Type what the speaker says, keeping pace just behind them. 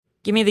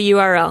Give me the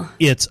URL.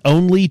 It's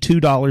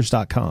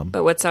only$2.com.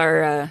 But what's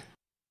our...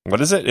 What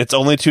is it? It's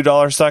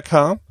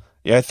only$2.com?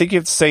 Yeah, I think you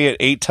have to say it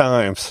 8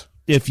 times.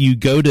 If you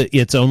go to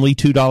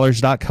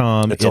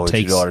itsonly2.com, it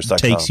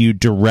takes you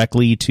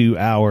directly to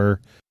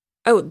our...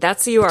 Oh,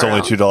 that's the URL. It's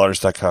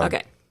only$2.com.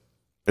 Okay.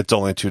 It's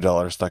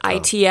only$2.com.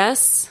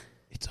 ITS.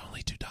 It's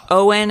only $2.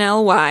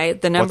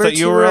 ONLY, the number What's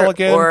that 2 URL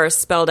again? or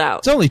spelled out.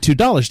 It's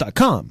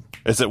only$2.com.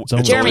 Is it?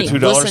 It's Jeremy,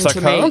 listen to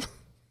me. only$2.com?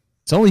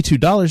 It's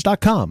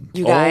only$2.com.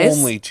 You guys.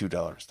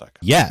 Only$2.com.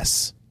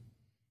 Yes.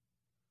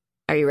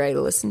 Are you ready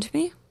to listen to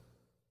me?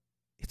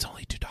 It's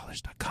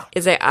only$2.com.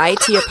 Is it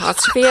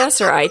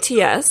IT' or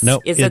ITS?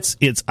 No, is it's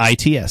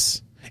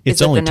ITS. It's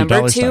is only it the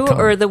number 2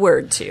 $2.com. or the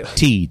word 2?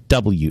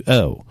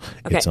 TWO.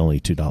 Okay. It's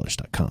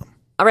only$2.com.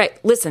 All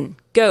right, listen.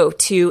 Go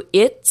to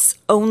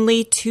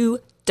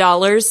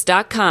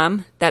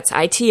itsonly2dollars.com. That's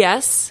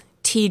ITS,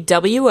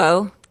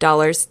 TWO,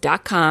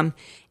 dollars.com,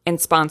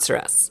 and sponsor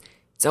us.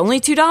 It's only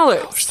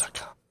 $2.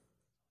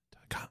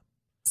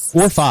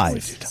 Or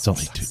 $5. It's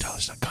only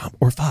 $2.com.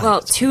 Or $5.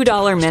 Well,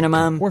 $2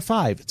 minimum. Or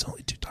 $5. It's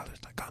only $2.com.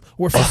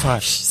 Or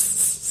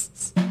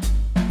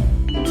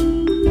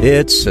 $5.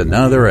 It's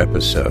another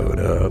episode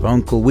of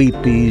Uncle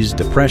Weepy's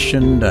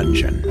Depression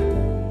Dungeon.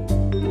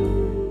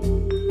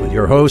 With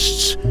your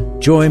hosts,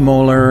 Joy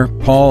Moeller,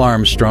 Paul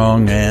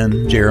Armstrong,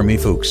 and Jeremy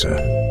Fuchsa.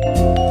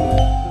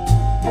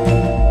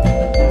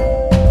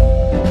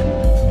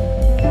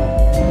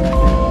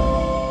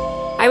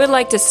 I would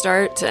like to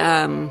start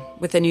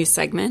with a new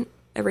segment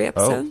every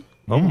episode.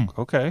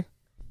 Okay.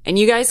 And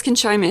you guys can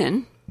chime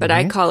in, but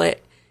I call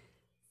it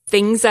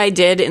Things I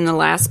Did in the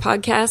Last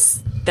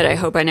Podcast That I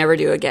Hope I Never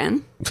Do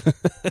Again.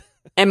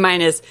 And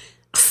mine is...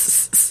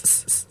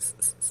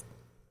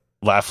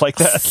 Laugh like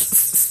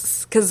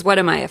that? Because what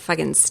am I, a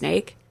fucking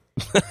snake?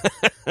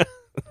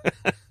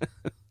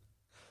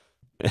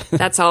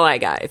 That's all I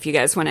got. If you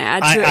guys want to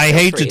add to it, I feel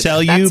hate free, to tell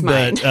but you,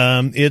 that's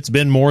mine. but it's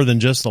been more than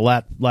just the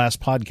last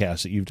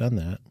podcast that you've done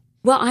that.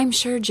 Well, I'm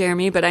sure,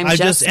 Jeremy, but I'm I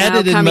just just now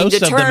edited coming most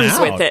to of them terms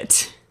out. with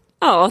it.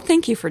 Oh,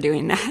 thank you for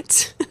doing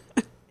that.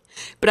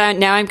 But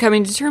now I'm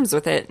coming to terms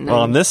with it.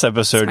 Well, in this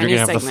episode, my you're new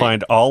going to have to segment.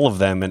 find all of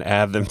them and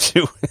add them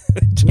to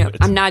Yep, it.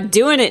 I'm not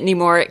doing it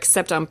anymore,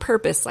 except on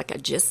purpose, like I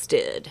just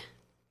did.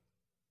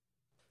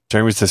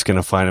 Jeremy's just going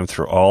to find them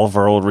through all of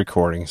our old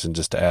recordings and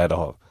just add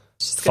all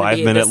It's gonna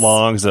be 5-minute this-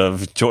 longs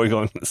of Joy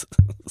going...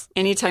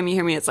 Anytime you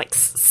hear me, it's like...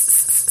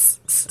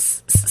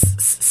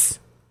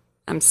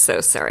 I'm so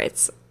sorry.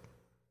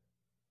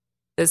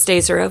 Those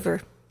days are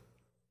over.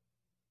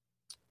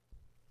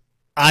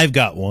 I've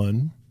got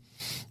one.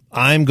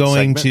 I'm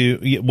going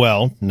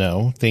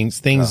Segment?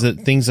 things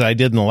that I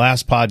did in the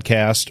last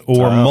podcast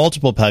or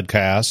multiple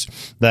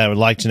podcasts that I would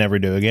like to never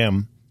do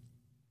again.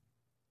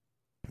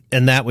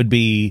 And that would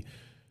be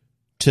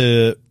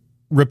to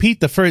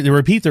repeat the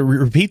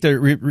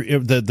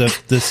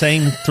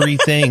same 3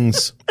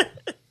 things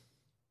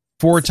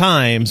 4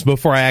 times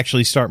before I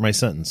actually start my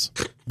sentence.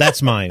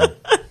 That's mine.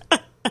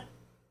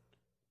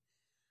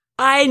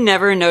 I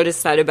never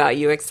noticed that about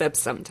you, except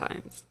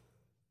sometimes.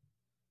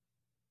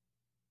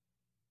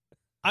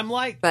 I'm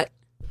like, But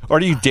Or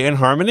are you Dan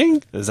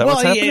Harmoning? Is that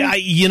what's happening? Yeah,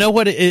 you know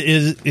what it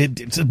is?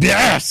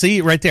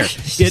 See right there.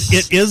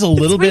 It is a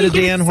little bit of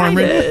Dan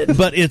Harmon,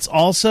 but it's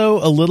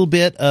also a little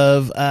bit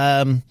of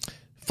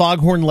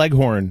Foghorn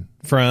Leghorn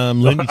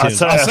from Looney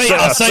Tunes.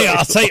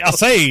 I'll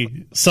say,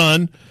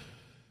 son.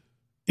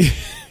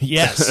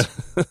 Yes.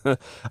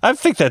 I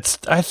think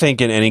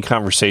in any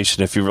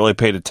conversation, if you really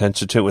paid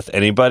attention to it with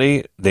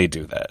anybody, they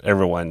do that.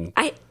 Everyone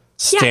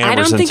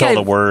stammers until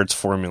the words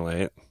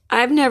formulate.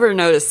 I've never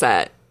noticed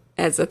that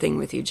as a thing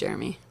with you,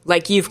 Jeremy.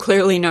 Like, you've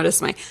clearly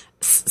noticed my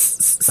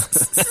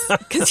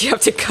because you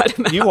have to cut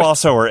them out. You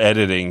also are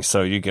editing,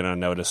 so you're going to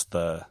notice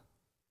the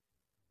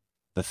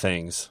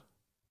things.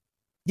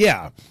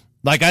 Yeah.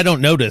 Like, I don't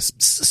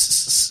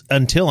notice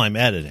until I'm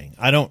editing.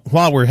 I don't,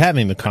 while we're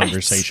having the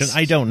conversation,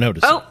 I don't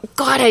notice. Oh,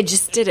 God, I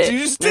just did it.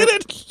 You just did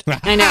it.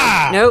 I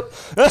know. Nope.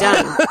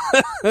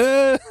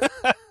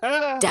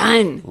 Done.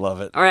 Done. Love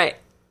it. All right.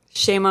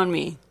 Shame on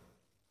me.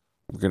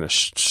 We're going to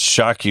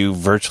shock you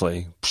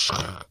virtually.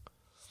 I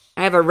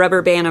have a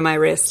rubber band on my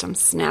wrist. I'm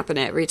snapping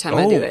it every time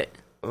I do it.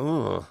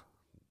 Oh, is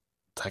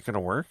that going to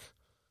work?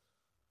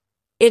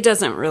 It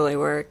doesn't really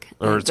work.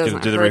 Or it's going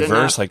to do the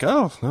reverse, like,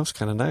 oh, that was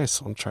kind of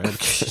nice. I'll try it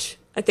again.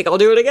 I think I'll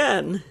do it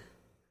again.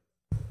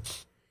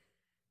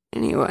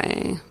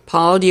 Anyway,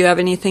 Paul, do you have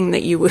anything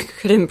that you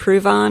could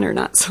improve on or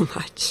not so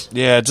much?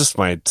 Yeah, just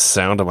my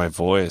sound of my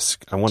voice.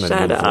 I want a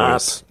new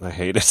voice. I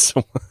hate it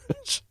so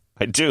much.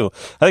 I do.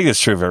 I think it's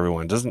true of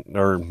everyone. Doesn't,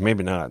 or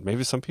maybe not.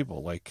 Maybe some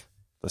people like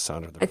the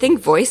sound of their voice. I think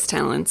voice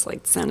talents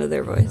like the sound of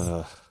their voice. The sound of my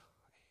voice.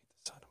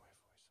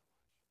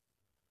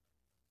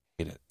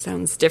 Hate it.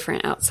 Sounds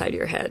different outside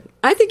your head.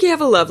 I think you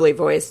have a lovely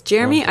voice.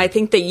 Jeremy, I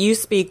think that you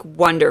speak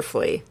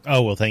wonderfully.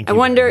 Oh, well, thank you. I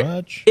wonder very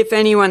much. if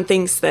anyone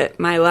thinks that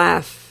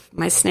my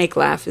snake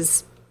laugh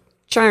is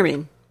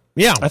charming.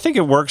 Yeah. I think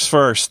it works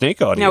for our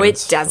snake audience. No,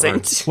 it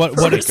doesn't.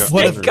 What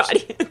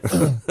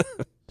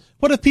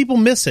if people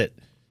miss it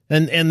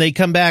And they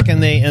come back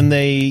and they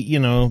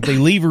they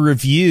leave a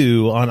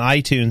review on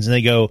iTunes and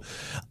they go,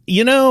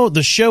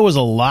 the show was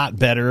a lot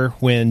better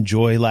when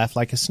Joy laughed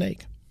like a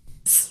snake.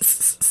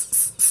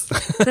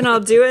 Then I'll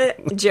do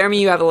it.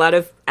 Jeremy, you have a lot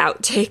of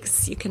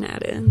outtakes you can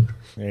add in.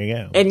 There you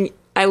go. And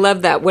I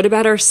love that. What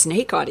about our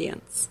snake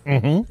audience?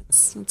 Mm-hmm.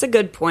 That's a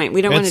good point.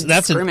 We don't want to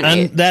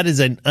discriminate. That is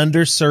an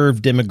underserved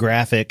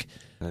demographic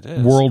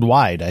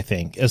worldwide, I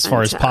think, as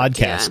far as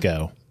podcasts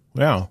go.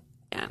 Wow.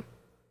 Yeah.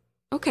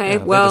 Okay,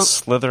 well. They just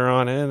slither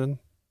on in and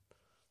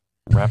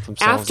wrap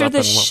themselves after up the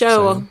in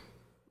show,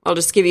 I'll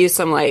just give you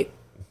some, like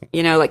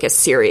a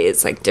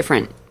series, like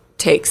different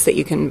takes that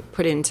you can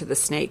put into the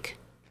snake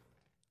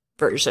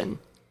version.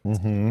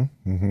 Mm-hmm.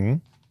 Mm-hmm.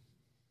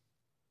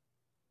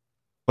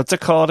 What's it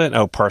called?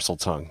 Oh, parcel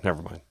tongue.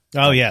 Never mind.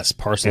 Oh, yes,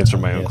 parcel Answer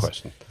tongue. my own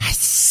question.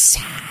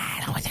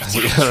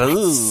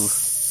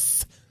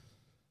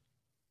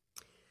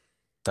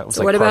 That was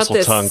like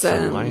parcel tongue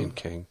from Lion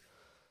King.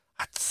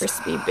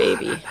 Crispy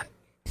baby.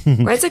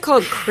 Why is it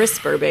called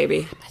CRISPR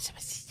baby?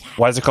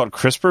 Why is it called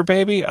CRISPR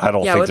baby? I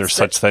don't think there's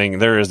such thing.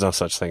 There is no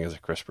such thing as a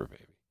CRISPR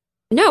baby.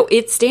 No,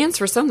 it stands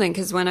for something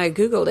because when I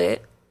Googled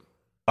it.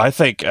 I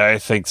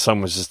think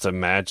someone's just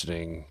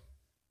imagining.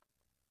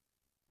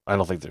 I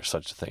don't think there's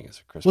such a thing as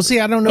a CRISPR. Well, see,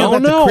 I don't know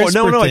about the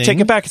CRISPR No, thing. I take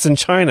it back. It's in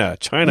China.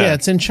 Yeah,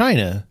 it's in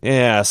China.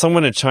 Yeah,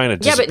 someone in China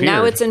disappeared. Yeah, but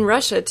now it's in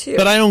Russia, too.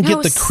 But I don't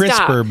get the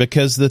CRISPR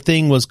because the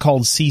thing was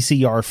called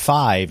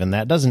CCR5, and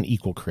that doesn't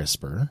equal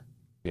CRISPR.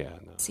 Yeah,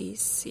 no.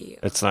 CCR.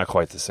 It's not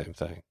quite the same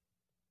thing.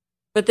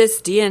 But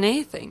this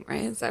DNA thing,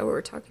 right? Is that what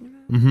we're talking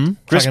about? Mm-hmm.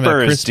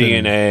 CRISPR is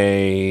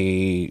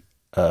DNA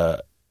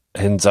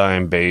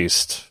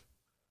enzyme-based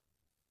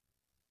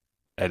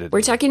editing.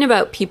 We're talking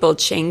about people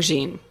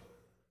changing.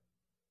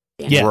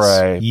 Yes.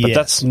 Right, yes. but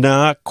that's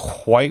not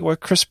quite what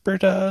CRISPR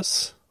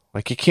does.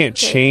 Like, it can't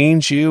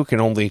change you. It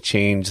can only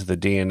change the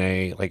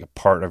DNA, like a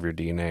part of your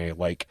DNA.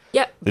 Like,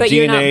 the but DNA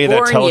you're not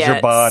born that tells yet,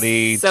 your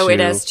body so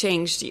it has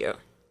changed you.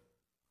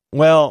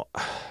 Well,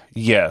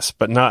 yes,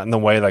 but not in the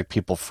way like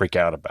people freak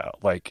out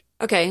about. Like,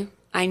 okay,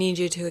 I need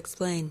you to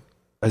explain.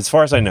 As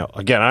far as I know,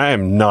 again, I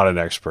am not an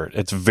expert.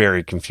 It's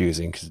very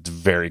confusing because it's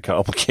very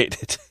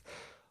complicated.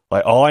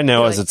 Like, all I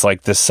know is it's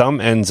like this some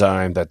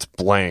enzyme that's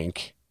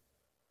blank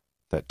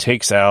that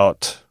takes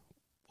out,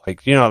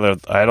 like,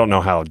 I don't know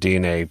how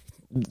DNA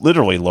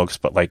literally looks,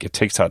 but like it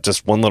takes out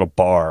just one little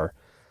bar,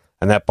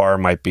 and that bar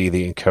might be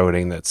the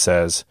encoding that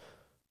says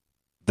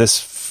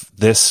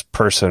this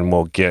person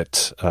will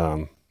get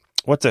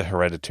what's a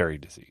hereditary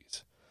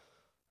disease?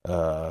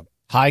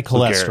 High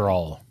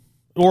cholesterol.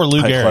 Or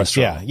Lou Gehrig's,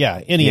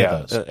 any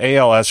of those.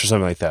 ALS or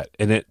something like that,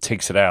 and it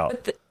takes it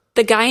out. But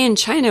the guy in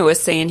China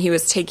was saying he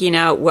was taking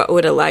out what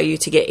would allow you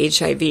to get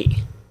HIV.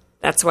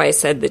 That's why I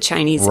said the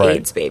Chinese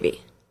AIDS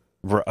baby.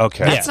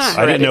 Okay. That's not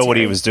I didn't know what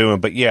he was doing,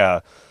 but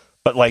yeah.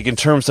 But like in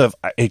terms of,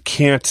 it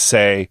can't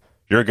say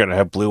you're going to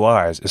have blue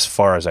eyes as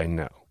far as I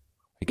know.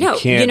 Like, no,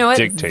 you know what?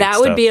 That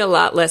would be a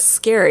lot less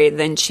scary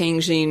than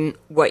changing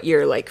what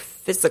your like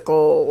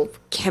physical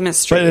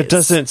chemistry is. But it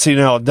doesn't,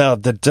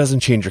 that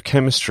doesn't change your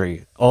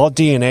chemistry. All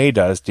DNA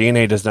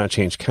does not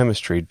change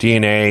chemistry.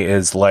 DNA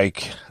is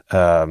like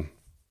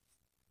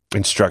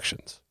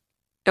instructions.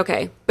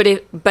 Okay,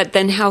 but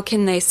then how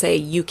can they say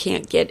you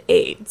can't get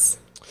AIDS?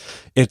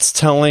 It's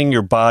telling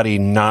your body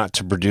not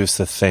to produce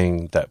the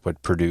thing that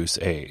would produce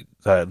AIDS,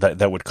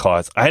 that would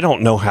cause. I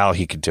don't know how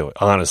he could do it,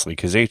 honestly,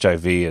 because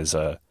HIV is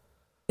a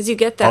you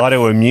get that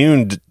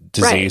autoimmune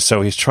disease,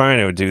 so he's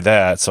trying to do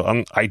that.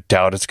 So I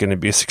doubt it's going to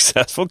be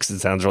successful because it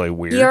sounds really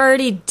weird. He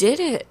already did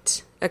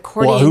it,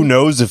 according. Well, who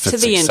knows if to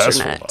it's the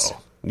successful? Internet. Though.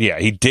 Yeah,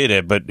 he did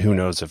it, but who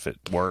knows if it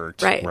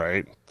worked?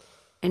 Right.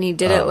 And he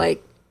did it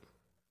like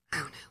I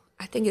don't know.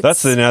 I think it's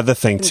that's another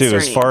thing concerning. too.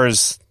 As far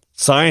as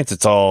science,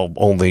 it's all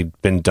only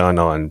been done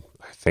on,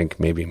 I think,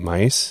 maybe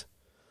mice.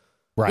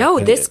 Right. No,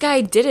 this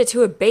guy did it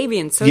to a baby,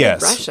 and so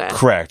did Russia.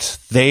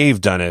 Correct. They've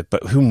done it,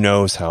 but who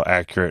knows how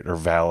accurate or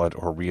valid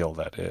or real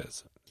that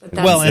is?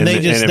 Well, and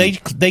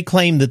they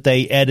claim that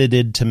they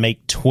edited to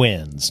make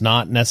twins,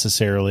 not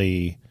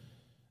necessarily.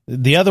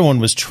 The other one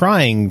was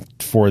trying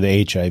for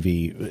the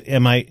HIV.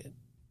 Am I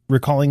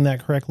recalling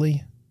that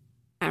correctly?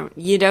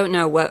 You don't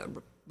know what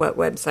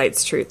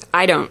website's truth.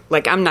 I don't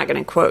I'm not going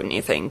to quote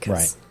anything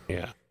because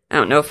I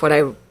don't know if what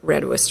I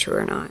read was true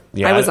or not.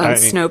 Yeah, I was on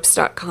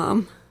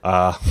Snopes.com.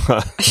 I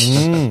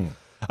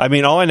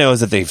mean, all I know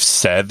is that they've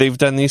said they've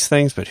done these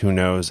things, but who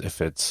knows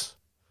if it's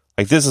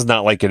like, this is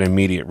not like an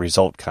immediate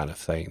result kind of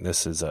thing.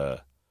 This is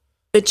the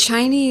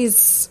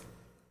Chinese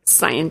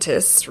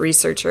scientist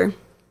researcher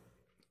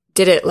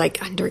did it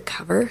like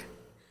undercover.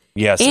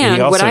 Yes, and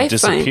he also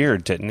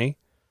disappeared, didn't he?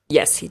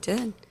 Yes, he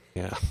did.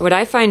 Yeah. What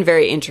I find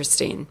very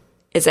interesting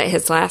is that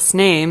his last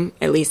name,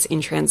 at least in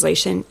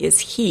translation, is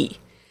he.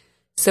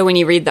 So when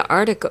you read the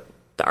article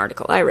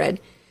I read,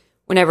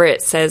 whenever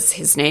it says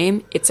his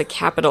name, it's a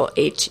capital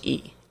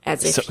H-E,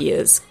 as if he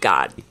is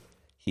God.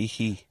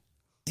 He.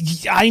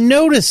 I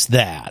noticed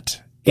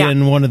that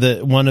in one of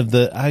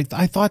the.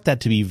 I thought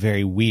that to be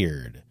very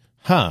weird,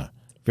 huh?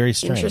 Very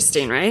strange.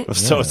 Interesting, right?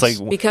 So it's like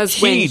Because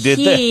he when did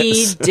he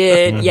this.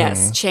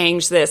 did,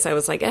 change this, I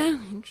was like,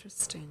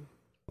 interesting.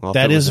 Well, if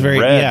That it is was in very-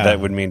 red, yeah. That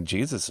would mean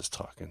Jesus is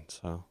talking.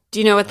 So Do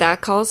you know what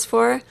that calls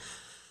for?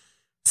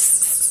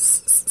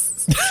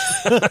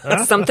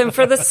 Something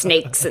for the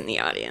snakes in the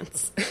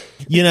audience.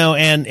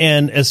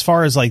 And as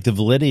far as like the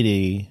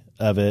validity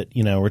of it,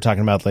 we're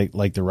talking about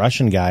like the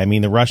Russian guy. I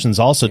mean, the Russians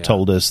also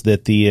told us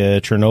that the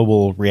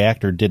Chernobyl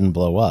reactor didn't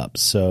blow up.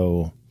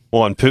 So,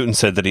 well, and Putin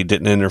said that he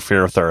didn't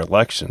interfere with our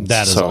elections.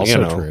 that is so,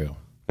 also true.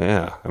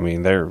 Yeah, I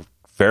mean they're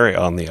very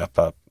on the up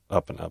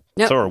and up.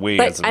 No, so are we.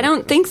 But I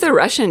don't think the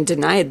Russian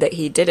denied that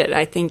he did it.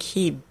 I think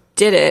he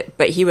did it,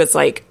 but he was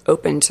like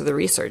open to the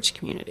research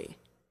community.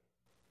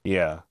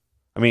 Yeah.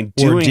 I mean,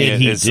 Or doing did it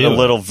he is do a it?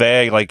 little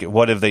vague. Like,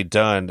 what have they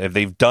done? If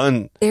they've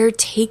done, They're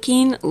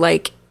taking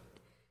like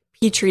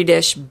petri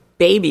dish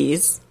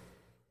babies,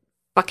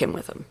 fucking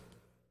with them.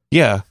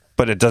 yeah,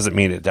 but it doesn't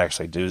mean it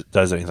actually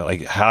does anything.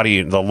 Like, how do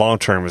you? The long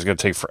term is going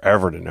to take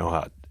forever to know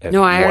how.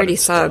 No, I what already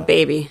it's saw a done.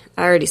 baby.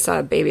 I already saw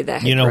a baby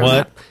that had You know grown what?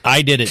 up.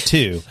 I did it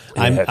too.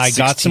 had I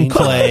got 16 some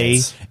clay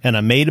kids. and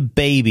I made a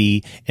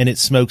baby and it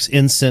smokes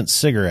incense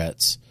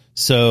cigarettes.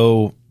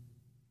 So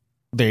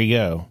there you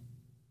go.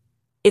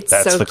 It's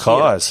That's so the cute,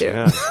 cause. too.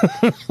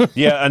 Yeah,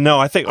 yeah. No,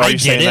 I think. Are I you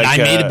did saying it. like,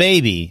 I made a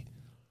baby.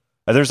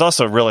 There's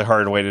also a really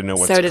hard way to know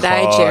what's So did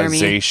I, Jeremy.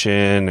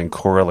 causation and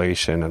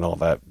correlation and all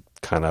that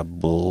kind of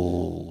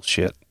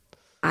bullshit.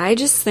 I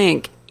just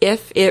think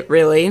if it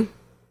really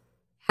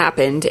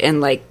happened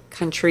and like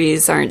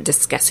countries aren't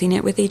discussing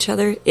it with each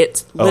other,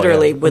 it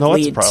literally would No,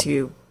 that's a lead problem.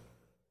 to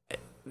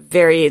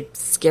very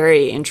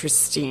scary,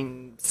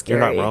 interesting, scary.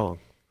 You're not wrong.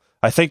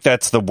 I think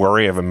that's the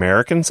worry of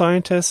American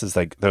scientists is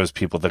like those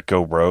people that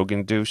go rogue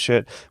and do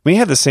shit. We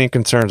had the same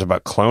concerns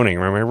about cloning.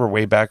 Remember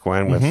way back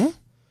when with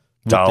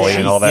Dolly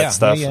and all that Yeah,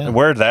 stuff. yeah.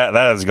 Where that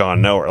has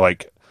gone nowhere.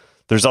 Like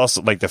there's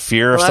also like the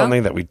fear of Hello?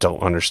 something that we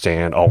don't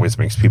understand always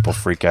makes people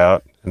freak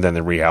out, and then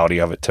the reality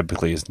of it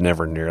typically is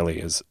never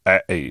nearly as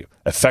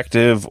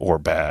effective or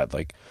bad.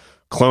 Like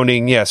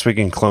cloning, yes, we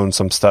can clone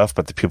some stuff,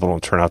 but the people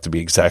don't turn out to be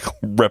exact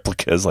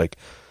replicas like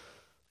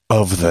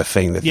of the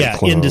thing that Yeah, they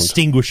cloned.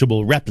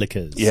 indistinguishable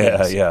replicas. Yeah,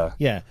 Yes. yeah.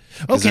 Yeah.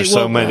 'Cause Okay, there's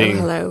so well, many-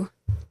 Hello.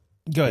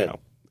 go You ahead. know,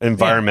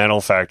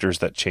 environmental factors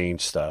that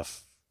change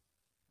stuff.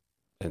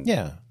 And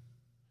Yeah.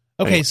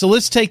 Okay, Anyway. so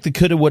let's take the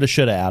coulda, woulda,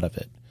 shoulda out of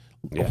it.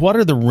 Yeah. What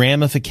are the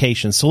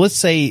ramifications? So let's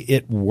say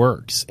it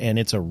works and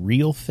it's a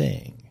real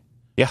thing.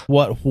 Yeah.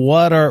 What are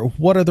the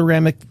what are the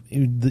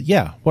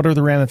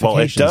ramifications? Well,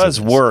 it does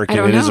of this? work, I and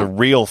don't it is a know.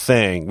 real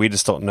thing. We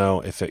just don't know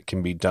if it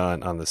can be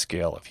done on the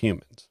scale of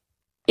humans.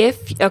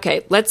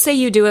 Let's say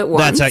you do it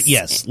once. That's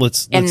yes.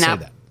 Let's and say that,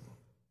 that.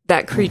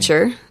 that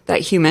creature, that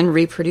human,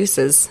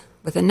 reproduces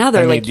with another.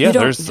 I mean, like yeah, you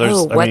don't there's-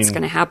 know I what's mean,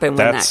 going to happen when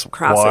that's that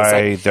crosses.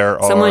 why Like, there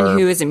someone are,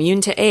 who is immune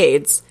to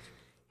AIDS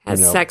has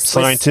you know, sex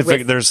scientific.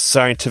 with There's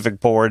scientific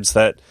boards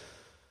that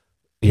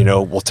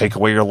will take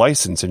away your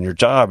license and your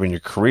job and your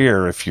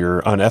career if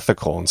you're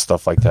unethical and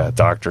stuff like that.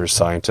 Doctors,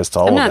 scientists,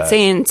 all I'm of not that.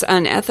 saying it's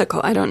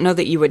unethical. I don't know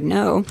that you would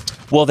know.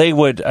 Well, they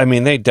would. I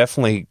mean, they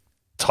definitely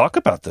talk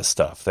about this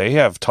stuff. They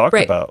have talked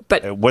Right, about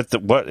but-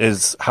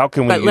 how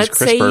can we but use let's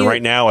say CRISPR. you-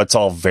 Right now, it's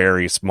all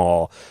very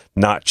small,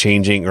 not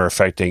changing or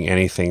affecting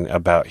anything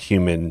about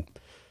human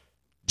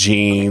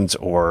genes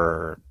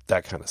or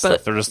that kind of stuff.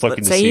 But They're just looking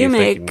let's to say see you if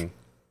make- they can.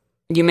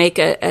 You make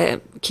a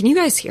can you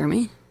guys hear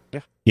me?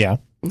 Yeah.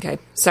 Okay.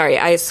 Sorry,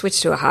 I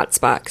switched to a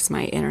hotspot because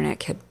my internet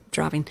kept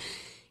dropping.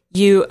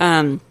 You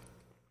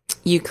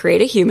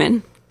create a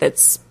human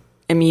that's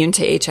immune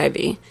to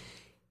HIV,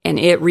 and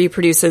it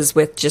reproduces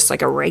with just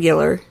like a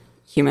regular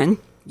human.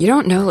 You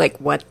don't know like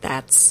what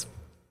that's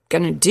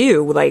gonna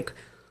do. Like,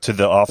 To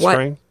the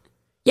offspring,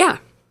 yeah,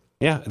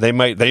 yeah, they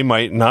might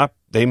not.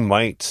 They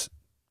might.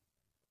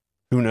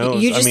 Who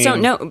knows? you just I mean,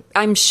 don't know.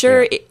 I'm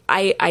sure.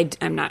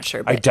 I'm not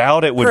sure. I But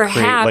doubt it would create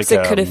perhaps like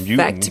it a could affect-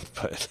 mutant,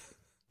 but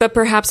But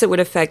perhaps it would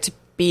affect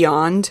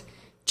beyond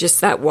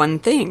just that one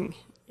thing.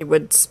 It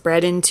would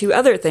spread into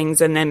other things,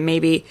 and then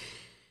maybe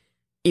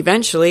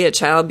eventually a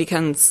child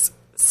becomes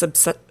as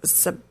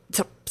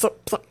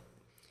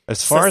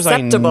far as I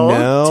susceptible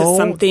know, to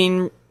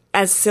something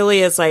as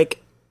silly as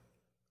like,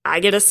 I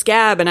get a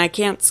scab and I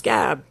can't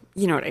scab.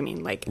 You know what I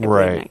mean? Like,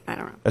 Right. I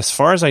don't know. as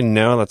far as I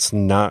know, that's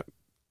not.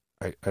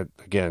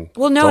 Again,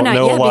 Well, no, don't not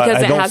know yet, a lot.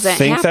 because I it don't hasn't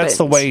think that's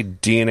the happened. way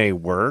DNA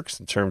works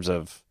in terms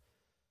of.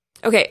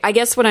 Okay, I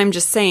guess what I'm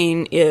just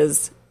saying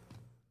is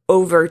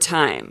over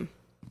time.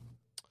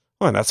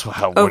 Well, and that's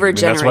how Over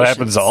that's what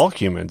happens generations. to all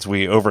humans.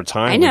 We over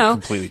time I know, we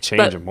completely change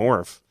but- and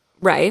morph.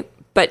 Right.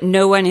 But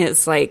no one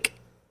is like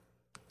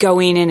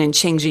going in and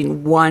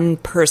changing one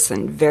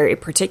person very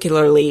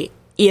particularly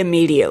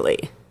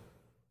immediately.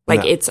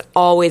 Like No. it's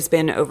always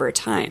been over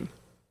time.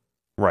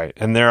 Right,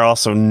 and they're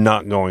also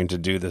not going to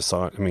do this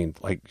on. I mean,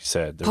 like you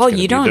said, there's Paul, gonna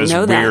you be don't those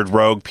know that. weird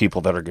rogue people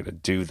that are going to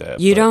do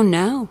that. You but- don't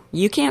know.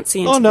 You can't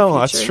see into Oh no, the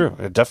that's future.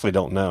 true. I definitely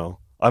don't know.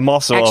 I'm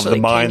also of Actually, the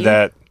can mind you?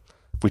 that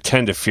we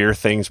tend to fear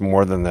things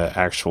more than the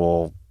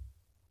actual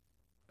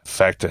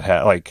effect it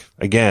has. Like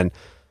again,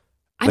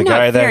 I'm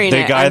not fearing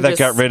it. guy I'm that just-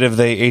 got rid of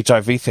the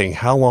HIV thing.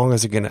 How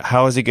is he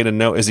gonna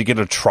know? Is he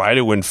gonna try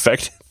to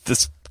infect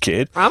this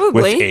kid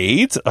Probably. with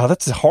AIDS? Oh,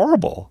 that's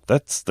horrible.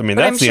 That's But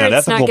I'm the sure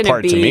it's not unethical gonna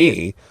part to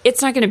me.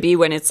 It's not going to be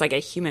when it's like a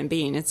human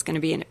being. It's going to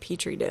be in a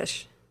petri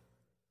dish.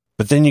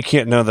 But then you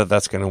can't know that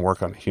that's going to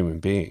work on a human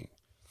being.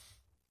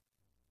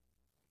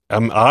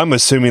 I'm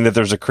assuming that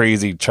there's a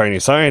crazy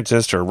Chinese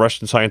scientist or a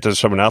Russian scientist or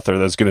someone out there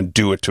that's going to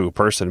do it to a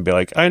person and be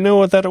like, I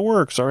know that it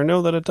works or I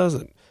know that it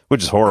doesn't,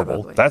 which is horrible.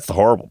 Probably. That's the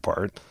horrible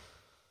part.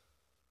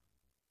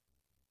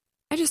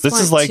 I just This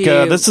want is like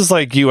to, this is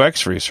like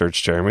UX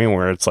research, Jeremy,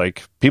 where it's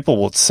like people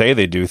will say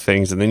they do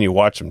things and then you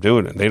watch them do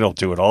it and they don't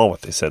do at all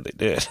what they said they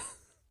did.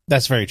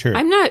 That's very true.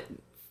 I'm not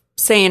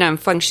saying I'm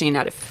functioning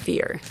out of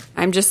fear.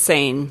 I'm just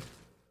saying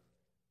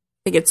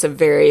I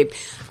think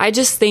I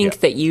just think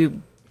that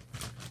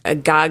a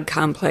God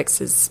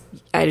complex is,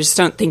 I just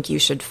don't think you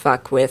should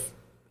fuck with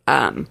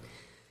Well,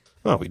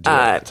 we do it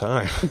all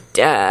the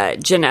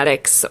time.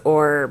 genetics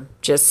or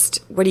just,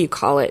 what do you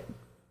call it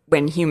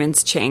when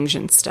humans change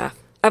and stuff?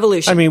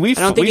 Evolution. I mean, we I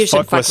don't think you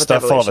should fuck with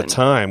stuff all the evolution.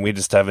 time. We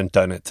just haven't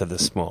done it to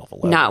this small of a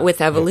level. Not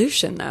with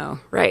evolution, though,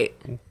 right?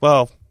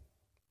 Well,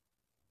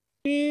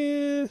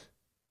 yeah.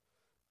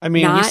 I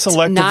mean, we Not-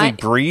 selectively not-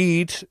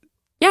 breed.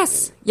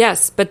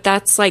 Yes, but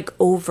that's like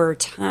over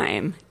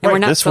time, and we're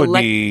not This would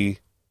be.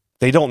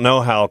 They don't know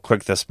how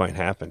quick this might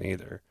happen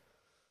either.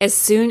 as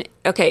soon.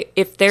 Okay,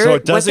 if So they're it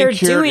what doesn't they're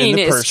cure in doing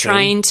the is person.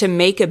 trying to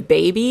make a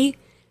baby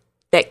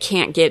that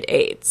can't get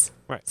AIDS.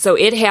 Right. So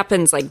it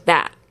happens like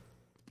that.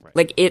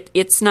 Like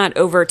it's not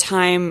over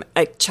time.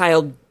 A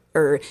child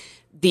or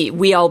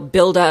we all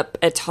build up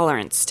a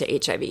tolerance to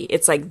HIV.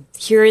 It's like,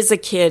 here is a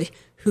kid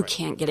who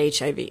can't get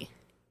HIV.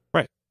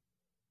 Right.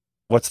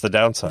 What's the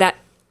downside? That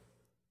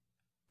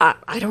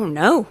I don't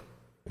know.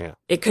 Yeah.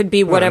 It could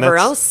be Well, and whatever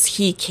that's- else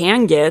he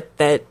can get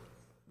that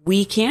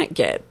we can't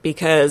get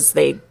because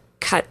they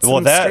cut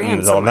some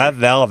strands.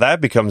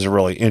 That becomes a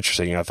really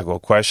interesting ethical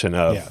question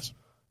of Yes.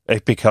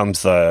 it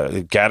becomes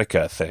the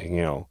Gattaca thing,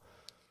 you know.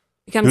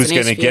 Becomes Who's an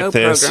going to HBO get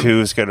this? program.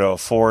 Who's going to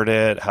afford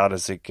it? How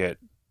does it get?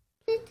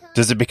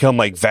 Does it become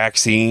like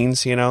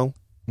vaccines? You know,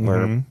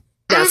 where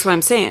That's what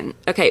I'm saying.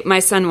 Okay, my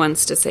son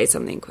wants to say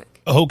something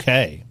quick.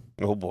 Okay.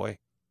 oh boy,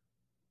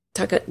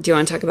 Do you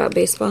want to talk about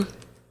baseball?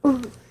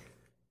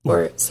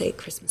 Or say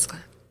Christmas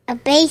cloud? A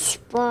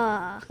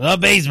baseball. A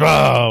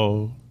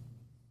baseball.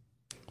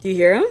 Do you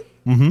hear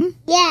him?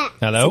 Yeah. Sing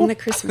Hello? the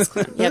Christmas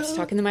clown. You have to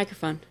talk in the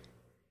microphone.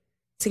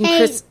 Sing,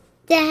 Hey, sing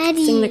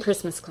Daddy. the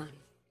Christmas clown.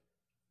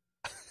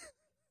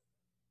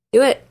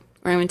 Do it,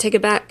 or I'm going to take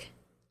it back.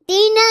 Do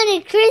you know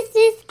the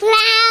Christmas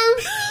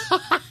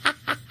clown?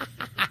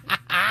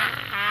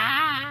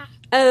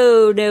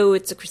 Oh, no,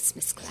 it's a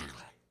Christmas clown.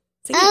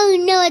 Sing it. Oh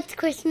no, it's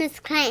Christmas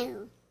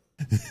clown.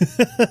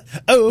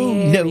 Oh,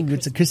 Merry no,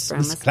 it's a from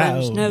Christmas a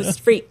sponge clown. nose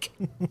freak.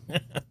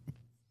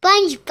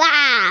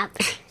 SpongeBob.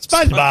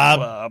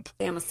 SpongeBob.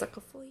 I'm a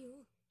sucker for you.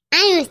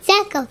 I'm a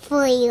sucker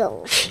for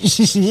you.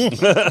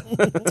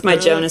 It's my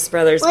Jonas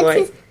Brothers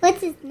voice.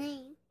 What's his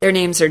name? Their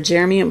names are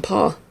Jeremy and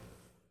Paul.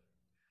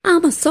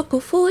 I'm a sucker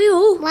for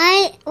you.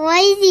 Why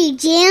is he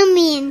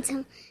jamming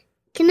some?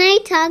 Can I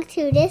talk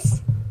to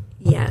this?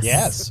 Yes.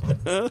 Yes.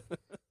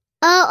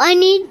 Oh, I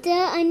need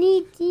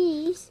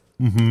these.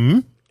 Mm-hmm.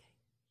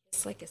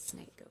 It's like a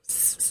snake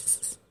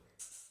goes.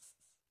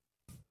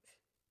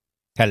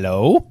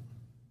 Hello?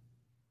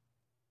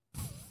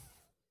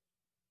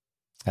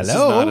 this is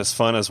Hello? not as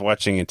fun as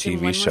watching a one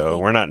TV more show.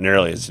 thing. We're not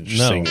nearly as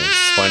interesting No. as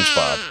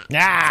SpongeBob.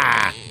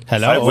 Ah!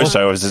 Hello? I wish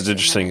I was as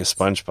interesting as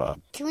SpongeBob.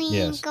 Twinkle,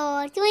 Yes.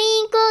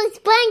 twinkle,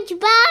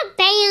 SpongeBob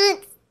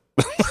dance.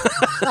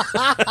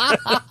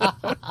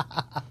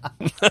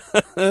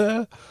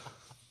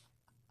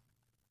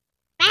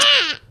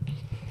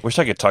 Wish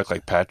I could talk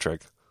like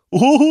Patrick.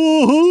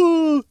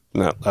 No,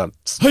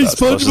 that's Hey, as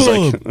close as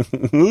I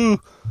can.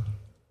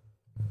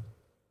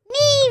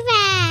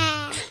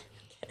 Neva.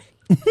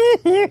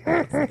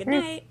 Good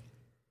night.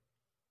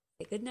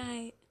 Say good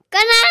night.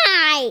 Good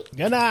night.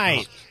 Good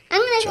night. I'm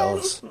gonna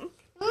Jealous.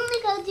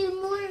 go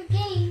do more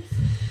games.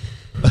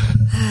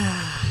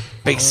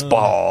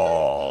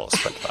 Baseball.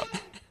 SpongeBob.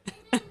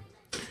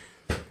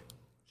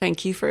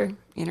 Thank you for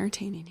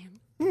entertaining him.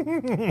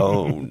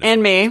 Oh, no.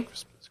 And me.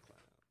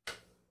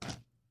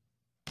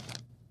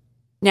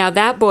 Now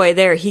that boy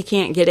there, he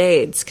can't get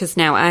AIDS because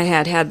now I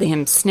had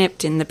him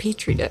snipped in the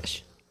petri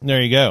dish.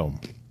 There you go.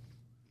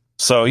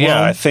 So yeah,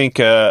 Well- I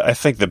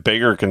think the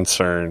bigger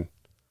concern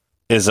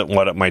isn't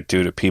what it might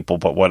do to people,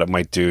 but what it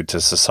might do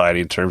to society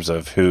in terms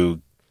of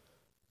who,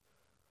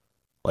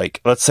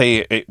 like, let's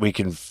say we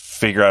can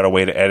figure out a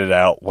way to edit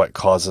out what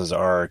causes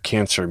our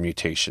cancer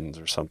mutations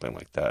or something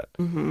like that.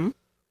 Mm-hmm.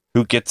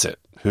 Who gets it?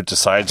 Who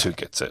decides who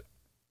gets it?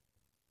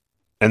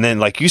 And then,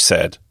 like you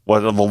said,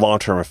 what are the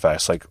long-term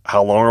effects? Like,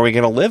 how long are we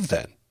going to live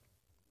then?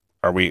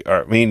 I heard,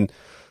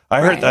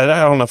 Right.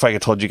 I don't know if I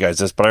told you guys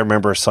this, but I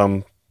remember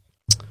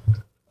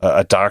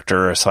a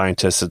doctor or a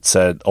scientist had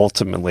said,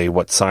 ultimately,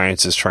 what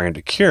science is trying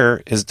to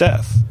cure is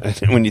death.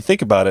 And when you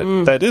think about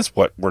it, that is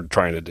what we're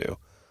trying to do.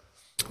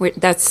 Wait,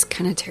 that's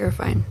kind of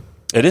terrifying.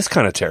 It is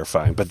kind of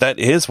terrifying, but that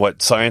is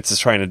what science is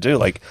trying to do.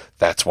 Like,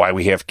 that's why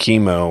we have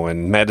chemo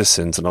and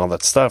medicines and all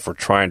that stuff. We're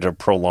trying to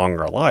prolong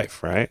our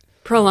life, right?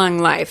 Prolong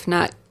life,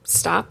 not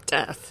stop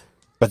death.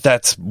 But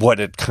that's what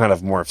it kind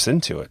of morphs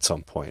into at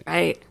some point.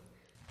 Right.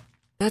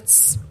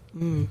 That's...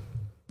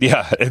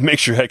 Yeah, it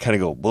makes your head kind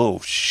of go, whoa,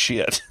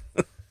 shit.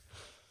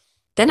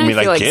 Then I feel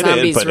like get it,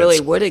 zombies but really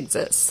it's- would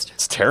exist.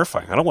 It's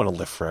terrifying. I don't want to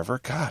live forever.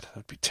 God,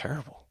 that'd be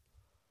terrible.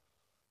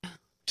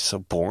 So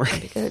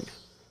boring. Good.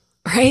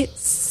 Right?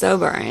 So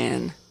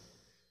boring.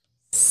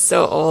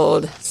 So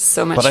old.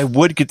 So much. But I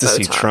would get to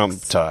see Botox.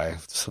 Trump die,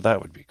 so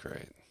that would be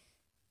great.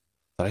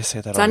 Did I say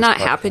that? Has on that this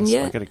not happened podcast?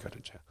 yet? I gotta go to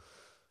jail.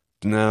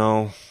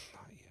 No,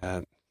 not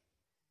yet.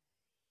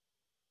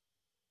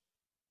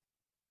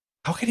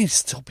 How can he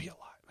still be alive?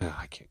 No,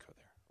 I can't go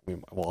there.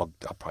 I'll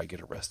probably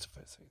get arrested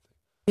if I say anything.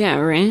 Yeah,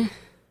 right?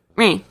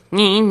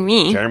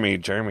 Me.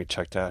 Jeremy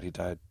checked out. He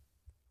died.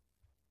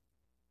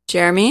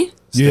 Jeremy?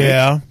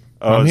 Yeah.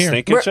 Oh, I'm here.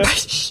 Snake Were,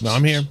 itch? No,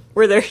 I'm here.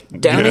 were there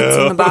donuts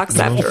in the box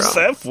after What's all?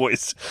 that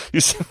voice? You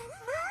said,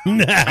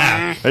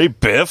 hey,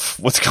 Biff,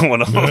 what's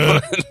going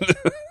on?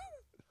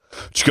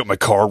 Did you got my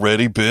car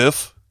ready,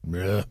 Biff?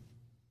 Yeah.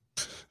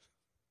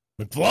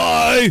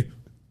 McFly!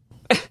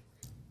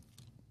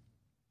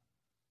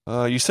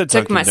 You said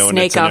Took Dunkin' my Donuts,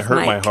 snake and it off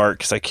hurt my mic. heart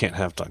because I can't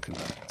have Dunkin'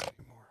 Donuts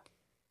anymore.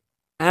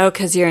 Oh,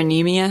 because you're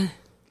anemia?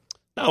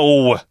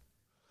 No,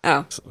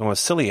 Oh, I'm a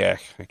celiac.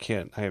 I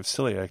can't. I have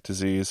celiac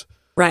disease.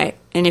 right.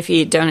 And if you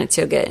eat donuts,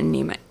 you'll get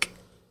anemic.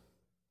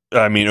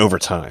 I mean, over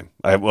time.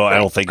 I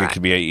don't think it right.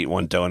 could be I eat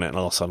one donut and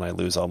all of a sudden I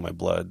lose all my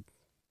blood.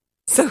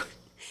 So,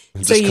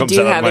 It so just you comes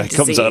do out have of a my disease.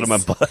 comes out of my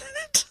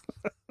butt.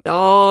 It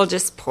all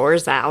just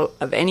pours out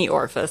of any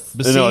orifice.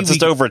 But No, see, it's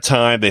just over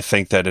time. They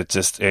think that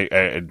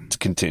it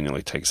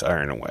continually takes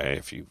iron away.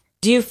 If you,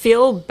 Do you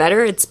feel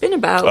better? It's been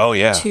about Oh,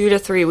 yeah. 2 to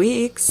 3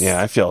 weeks.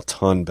 yeah, I feel a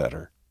ton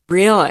better.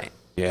 Really?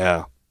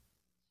 Yeah.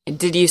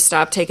 Did you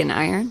stop taking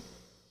iron?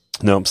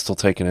 No, I'm still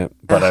taking it,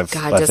 but Oh,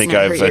 God, I doesn't think it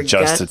I've hurt your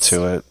adjusted guts?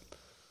 to it.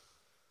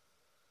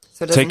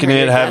 So it doesn't Taking hurt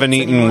it, your haven't guts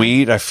eaten anymore?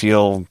 wheat. I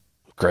feel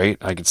great.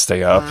 I could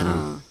stay up Wow.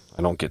 and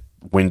I don't get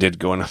winded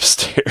going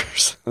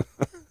upstairs.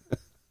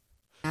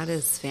 That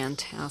is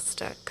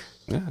fantastic.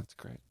 Yeah, it's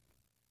great.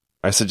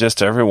 I suggest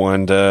to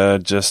everyone to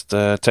just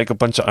take a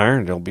bunch of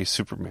iron. It'll be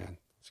Superman.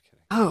 Just kidding.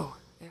 Oh,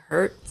 it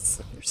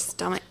hurts your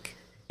stomach.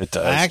 It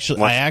does.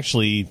 I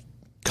actually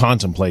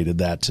contemplated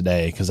that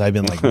today because I've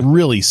been like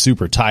really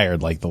super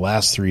tired like the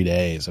last 3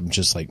 days. I'm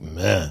just like,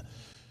 meh.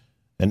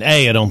 And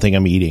A, I don't think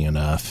I'm eating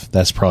enough.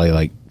 That's probably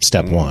like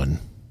step one.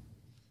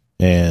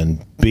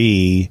 And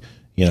B,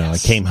 I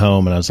came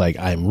home and I was like,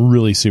 I'm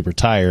really super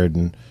tired.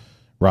 And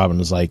Robin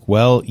was like,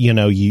 well,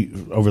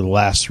 you over the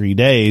last 3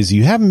 days,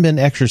 you haven't been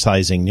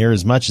exercising near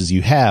as much as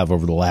you have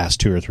over the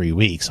last 2 or 3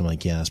 weeks. I'm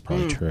like, yeah, that's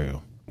probably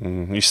true.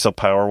 You still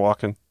power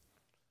walking?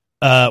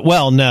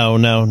 Well,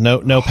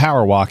 no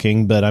power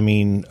walking, but I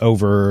mean,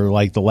 over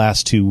like the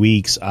last 2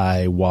 weeks,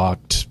 I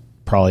walked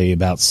probably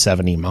about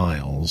 70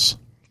 miles.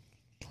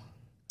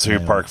 So you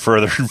park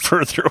further and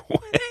further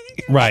away.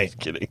 Right.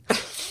 Kidding.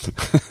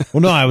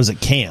 Well, no, I was at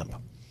camp.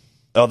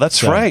 Oh,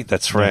 that's right.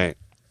 That's right.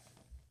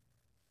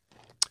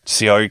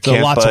 See all your So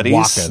camp lots buddies?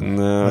 of walking.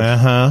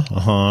 And,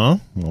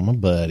 All my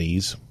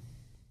buddies.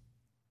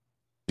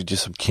 you do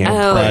some camp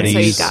Oh, and so you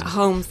buddies. got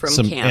home from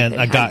camp. And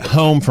I had got to-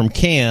 home from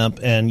camp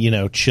and,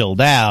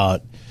 chilled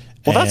out.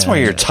 Well, that's why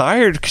And- you're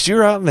tired, because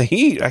you're out in the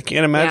heat. I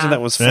can't imagine Yeah.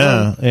 that was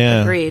fun.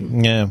 Yeah. Agreed.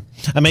 Yeah.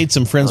 I made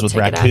some friends I'll with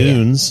take it out of you.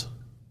 raccoons.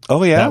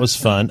 Oh, yeah? That was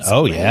fun.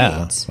 Oh, great.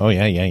 yeah. Oh,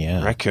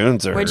 yeah.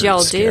 Raccoons are What'd y'all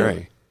do?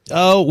 scary.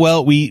 Oh,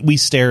 well, we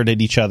stared at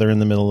each other in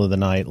the middle of the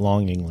night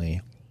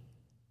longingly.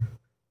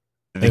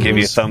 Did they give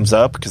you a thumbs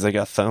up? Because they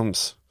got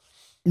thumbs.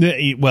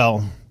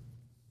 Well,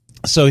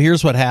 so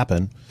here's what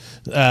happened.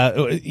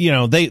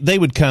 They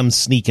would come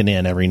sneaking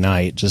in every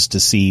night just to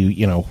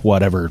see,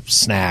 whatever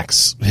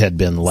snacks had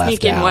been left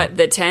Sneak in out. what?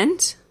 The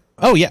tent?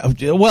 Oh, yeah.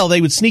 Well, they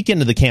would sneak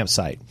into the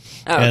campsite.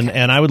 Oh, okay.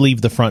 And I would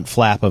leave the front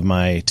flap of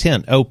my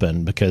tent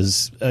open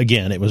because,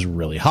 again, it was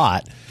really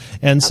hot.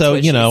 And so,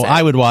 what she said.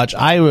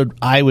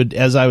 I would,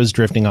 as I was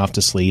drifting off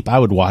to sleep, I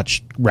would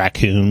watch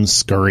raccoons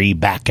scurry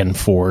back and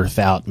forth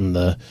out in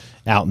the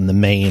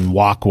main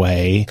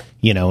walkway,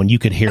 and you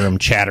could hear them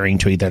chattering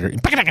to each other,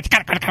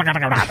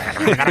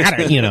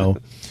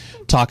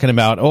 talking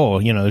about,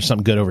 there's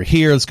something good over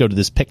here. Let's go to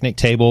this picnic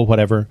table,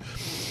 whatever.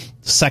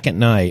 Second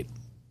night,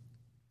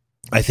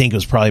 I think it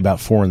was probably about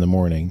 4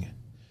 a.m.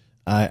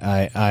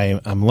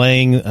 I'm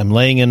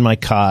laying in my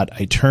cot.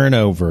 I turn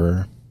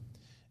over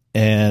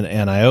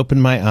and I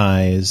open my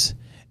eyes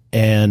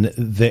and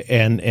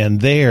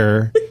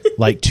there,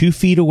 like 2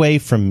 feet away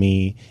from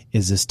me,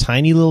 is this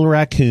tiny little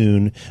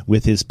raccoon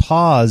with his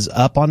paws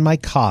up on my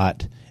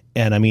cot.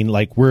 And I mean,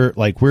 like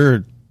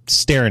we're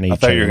staring at I each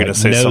thought other. you were going to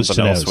say nose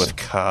something to else nose. with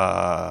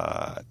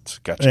cat.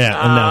 Gotcha. Yeah,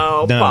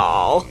 Oh, no,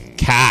 ball.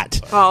 cat.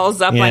 Falls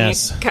up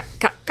Yes. on you.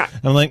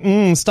 I'm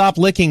like, stop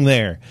licking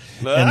there.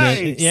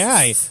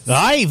 Nice.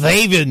 Hi,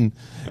 Vaven.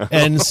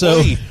 And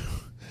so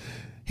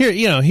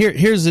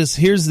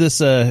here's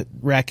this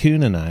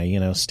raccoon and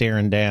I,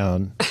 staring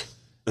down,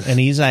 And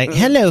he's like,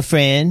 hello,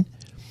 friend.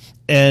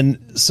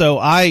 And so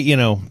I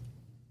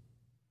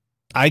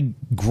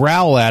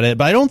growl at it,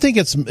 but I don't think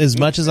it's as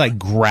much as I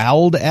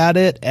growled at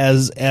it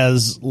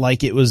as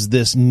like it was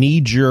this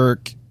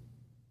knee-jerk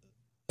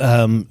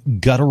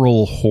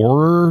guttural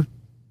horror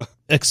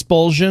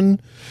expulsion.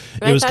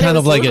 But It was kind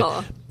of like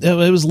little.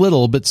 it was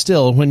little, but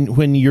still,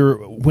 when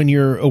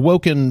you're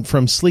awoken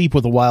from sleep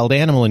with a wild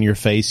animal in your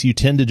face, you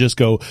tend to just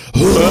go,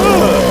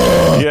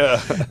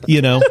 Yeah.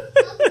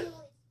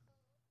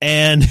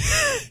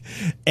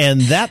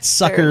 and that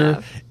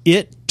sucker,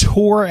 it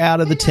tore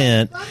out of the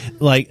tent.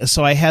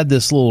 So I had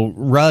this little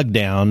rug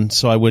down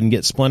so I wouldn't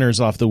get splinters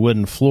off the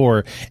wooden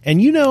floor.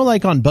 And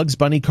like on Bugs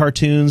Bunny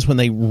cartoons when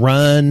they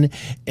run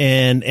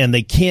and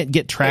they can't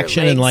get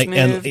traction Their and legs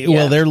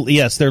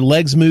move, their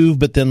legs move,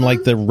 but then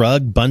like the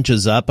rug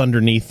bunches up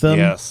underneath them.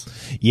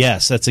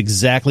 Yes, that's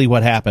exactly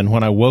what happened.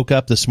 When I woke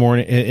up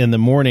in the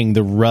morning,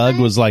 the rug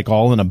was like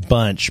all in a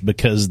bunch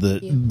because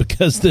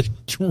the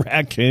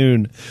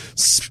raccoon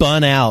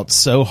spun out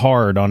so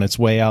hard on its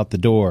way out the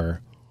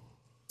door.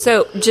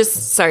 So,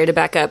 just sorry to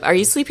back up. Are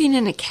you sleeping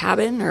in a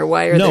cabin, or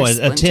why are there a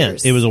splinters?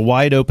 tent. It was a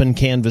wide open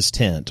canvas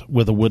tent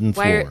with a wooden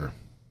floor.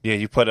 Yeah,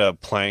 you put a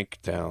plank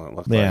down. It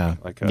looked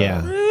like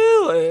a...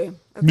 Really?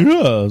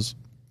 Yes.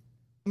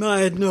 I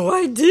had no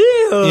idea.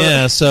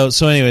 Yeah. So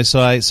anyway,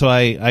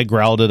 I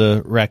growled at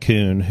a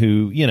raccoon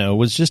who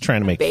was just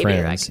trying to make baby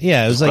friends. raccoon.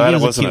 Yeah, it was Glad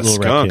like it wasn't a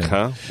little skunk,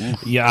 raccoon. huh?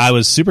 Yeah, I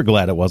was super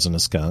glad it wasn't a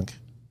skunk.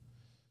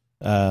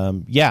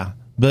 Yeah,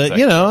 but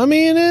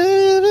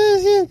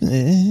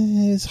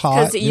it's hot.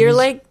 Because you're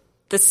like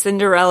the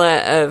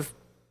Cinderella of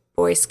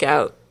Boy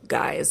Scout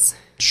guys.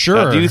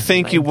 Sure. Do you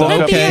think you woke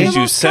Let up the because you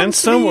animals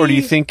sensed come to him, or do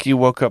you me. think you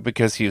woke up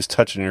because he was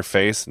touching your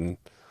face and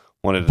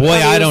wanted to... Boy,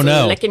 I don't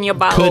know. Licking your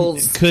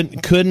balls.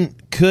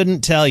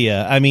 Couldn't tell you.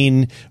 I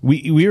mean,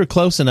 we were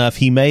close enough.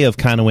 He may have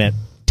kind of went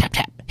tap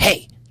tap.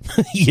 Hey,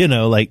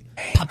 like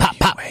pop pop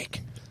pop.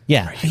 Awake?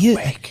 Yeah. Are you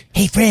awake?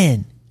 Hey,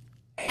 friend.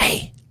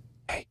 Hey,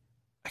 I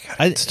got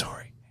a good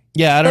story.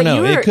 Yeah, I don't But know.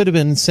 you were- It could have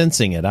been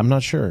sensing it. I'm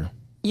not sure.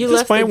 You Just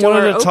left the might door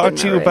wanted to open talk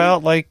to you already.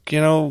 about, like,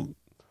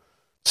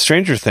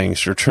 Stranger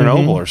Things or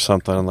Chernobyl or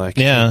something. Like,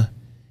 Yeah.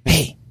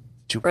 Hey,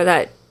 Or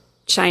that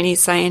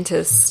Chinese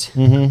scientist.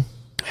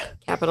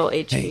 Capital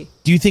H-E.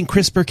 do you think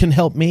CRISPR can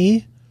help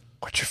me?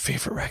 what's your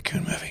favorite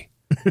raccoon movie?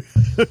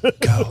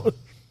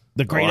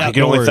 The Great I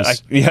can only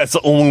Outdoors. it's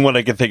the only one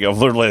I can think of.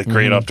 Literally, The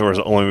Great Outdoors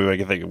is the only movie I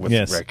can think of with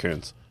Yes.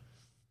 raccoons.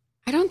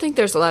 I don't think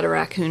there's a lot of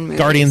raccoon movies.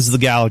 Guardians of the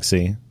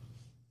Galaxy.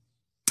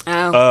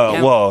 Oh,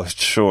 yeah. Well,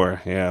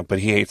 sure, yeah, but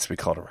he hates to be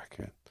called a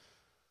raccoon.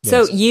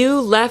 So you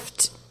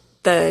left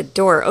the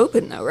door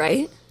open, though,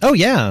 right? Oh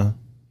yeah.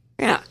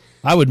 Yeah.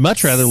 I would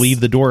much rather leave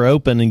the door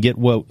open and get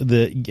Is woke it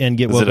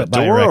a up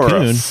by a door or a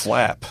raccoon.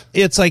 flap?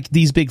 It's like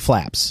these big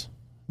flaps.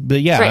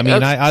 But yeah, Right, I mean,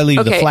 okay. I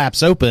leave the Okay.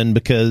 flaps open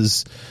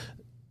because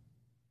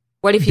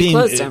What if you Being-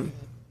 closed them?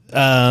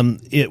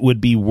 it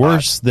would be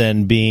worse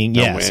than being.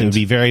 No Yes, it wind. would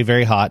be very,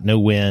 very hot, no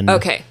wind.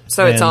 Okay,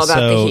 so it's And all about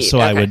the heat. So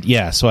I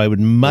Okay. would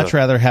much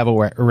rather have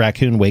a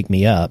raccoon wake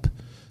me up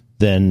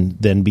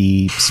than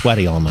be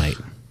sweaty all night.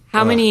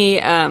 How many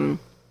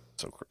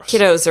So gross.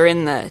 kiddos are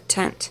in the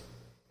tent?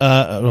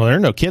 Well, there are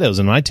no kiddos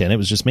in my tent. It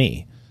was just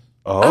me.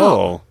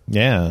 Oh,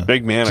 Yeah,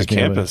 big man on Just me,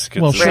 campus but-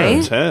 gets well, a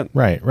sure. tent.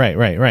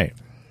 right.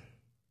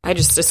 I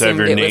just Does it have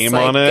assumed your it was name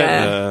like on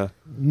it?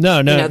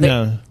 No, the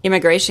no.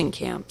 immigration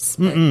camps.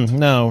 but-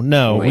 No.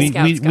 Boy We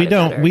Scouts got it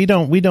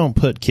better. we don't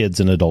put kids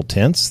in adult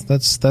tents.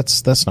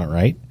 That's not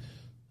right.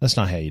 That's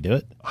not how you do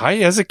it.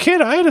 As a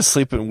kid, I had to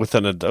sleep with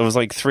an adult. It was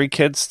like 3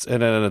 kids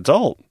and an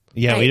adult.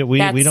 Yeah, Right, we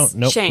that's don't.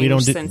 Nope, we changed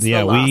don't do. since the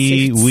Yeah,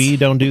 lawsuits. we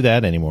don't do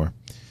that anymore.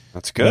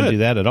 That's We don't do good.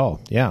 that at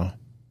all. Yeah.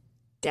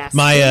 That's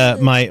My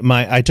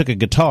I took a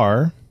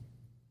guitar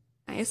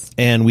nice.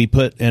 and we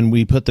put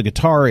the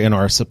guitar in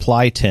our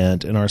supply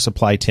tent, and our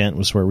supply tent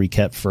was where we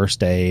kept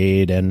first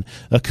aid and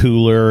a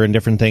cooler and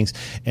different things.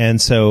 And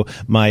so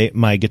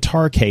my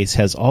guitar case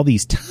has all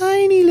these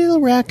tiny little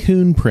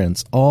raccoon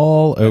prints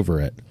all over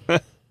it.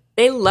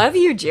 They love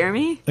you,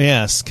 Jeremy.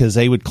 Yes, because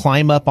they would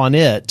climb up on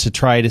it to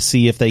try to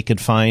see if they could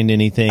find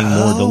anything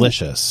more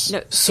delicious. No,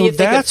 see So if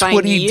they could that's find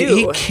what he did. He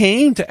you.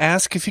 came to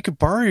ask if he could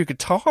borrow your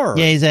guitar.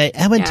 Yeah, he's like,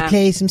 I want to Yeah.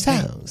 play some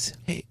songs.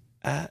 Hey,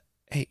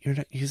 you're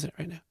not using it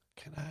right now.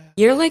 Can I?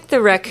 You're like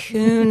the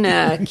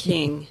raccoon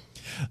king.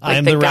 Like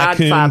I'm the the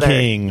raccoon Godfather.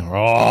 king.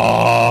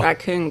 Oh.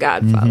 Raccoon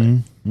Godfather.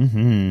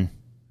 Mm-hmm.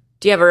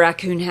 Do you have a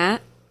raccoon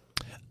hat?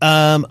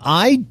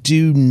 I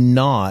do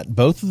not.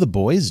 Both of the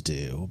boys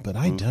do, but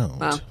I don't.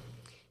 Well,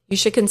 you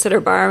should consider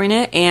borrowing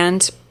it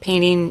and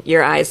painting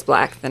your eyes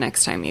black the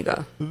next time you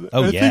go.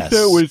 Oh, yes.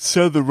 think that would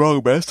send the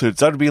wrong message.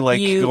 That'd be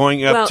like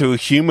going up to a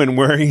human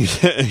wearing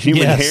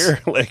human Yes.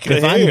 hair. Like,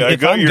 If hey, I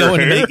got your going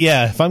hair. to make,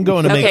 if I'm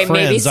going to Okay, make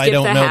maybe friends, skip I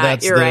don't the know hat.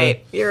 that's You're the.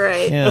 right. You're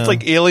right. Yeah. That's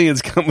like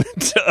aliens coming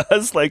to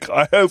us. Like,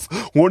 I have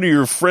one of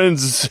your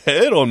friends'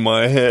 head on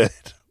my head.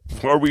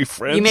 Are we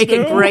friends? You make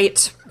now? a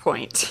great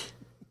point.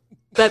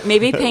 But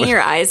maybe paint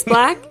your eyes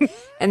black,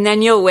 and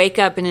then you'll wake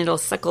up and it'll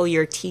suckle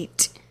your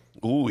teat.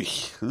 Ooh.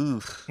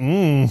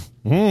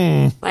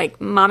 Like,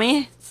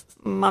 mommy,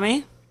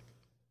 Mommy?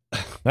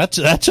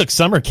 That took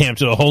summer camp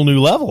to a whole new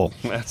level.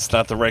 That's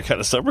not the right kind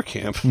of summer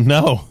camp.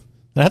 No,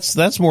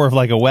 that's more of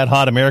like a wet,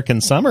 hot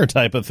American summer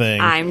type of thing.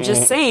 I'm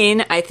just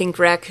saying, I think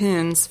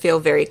raccoons feel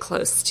very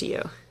close to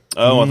you.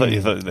 Oh, I thought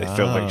you thought they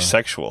felt like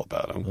sexual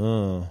about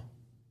them.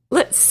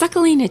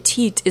 Suckling a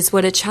teat is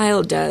what a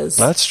child does.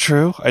 That's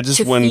true. I just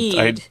to when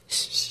feed.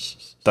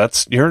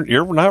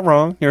 you're not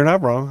wrong. You're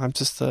not wrong. I'm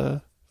just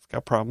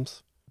got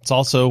problems. It's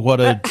also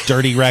what a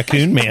dirty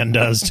raccoon man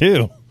does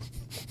too.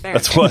 Fair.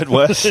 That's what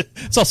was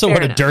It's also Fair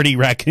what enough. a dirty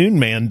raccoon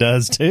man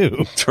does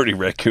too. dirty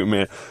raccoon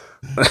man.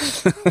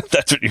 That's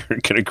what you're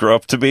gonna grow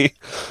up to be.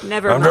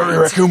 Never I'm mind. dirty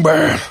raccoon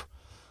man,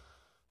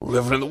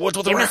 living in the woods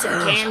with the Give me some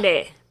raccoons.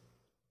 candy.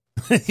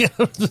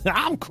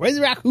 I'm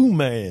crazy raccoon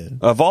man.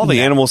 Of all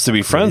the animals to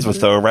be friends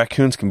with, though,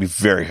 raccoons can be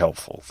very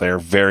helpful. They are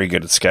very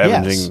good at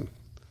scavenging,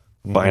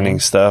 finding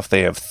stuff.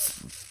 They have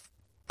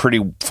pretty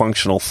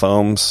functional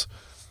thumbs.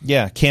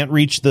 Yeah, can't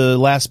reach the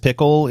last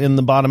pickle in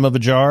the bottom of a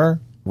jar.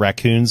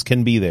 Raccoons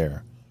can be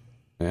there.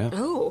 Yeah.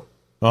 Oh.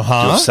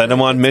 Uh-huh. Just send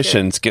them on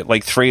missions. Get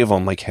like 3 of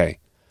them. Like, hey,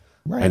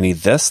 Right. I need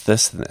this,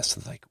 this, and this.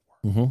 And like,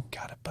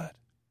 got it, bud.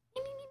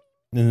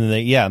 And then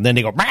they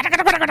go,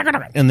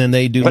 and then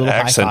they do What little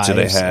accent high do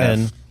they fives.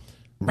 have?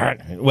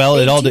 And, well,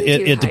 They it all do do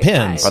it high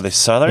depends. fives. Are they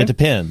Southern? It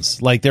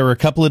depends. Like there were a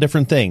couple of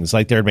different things.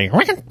 Like there'd be,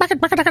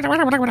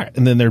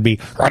 and then there'd be,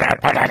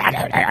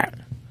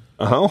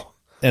 Oh,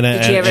 and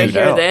Did you ever check it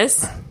hear out.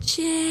 this?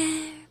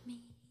 Jeremy.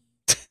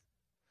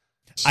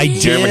 I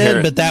you ever hear did,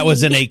 it? but that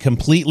was in a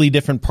completely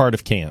different part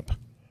of camp.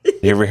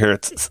 you ever hear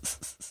it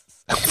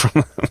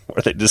from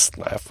where they just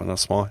laugh when a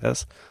small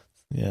hiss?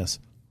 Yes.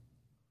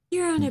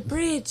 You're on a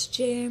bridge,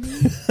 Jeremy.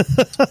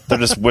 They're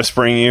just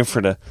whispering you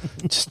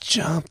just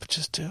jump,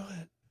 just do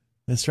it.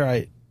 That's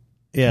right.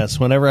 Yes,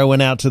 whenever I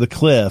went out to the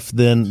cliff,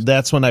 then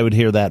that's when I would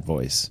hear that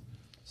voice.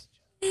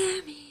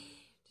 Did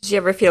you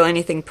ever feel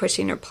anything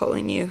pushing or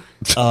pulling you?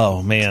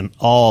 Oh, man,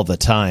 all the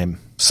time.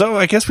 So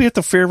I guess we have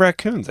to fear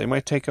raccoons. They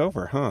might take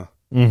over, huh?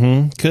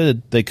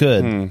 They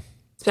could.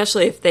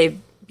 Especially if they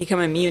become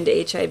immune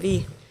to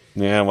HIV.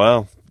 Yeah,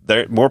 well,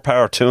 they're more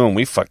power to them.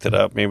 We fucked it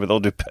up. Maybe they'll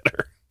do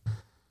better.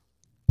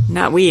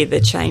 Not we, the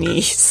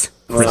Chinese.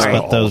 Sorry.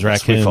 But those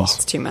raccoons.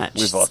 It's too much.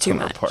 We've all It's too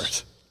torn much.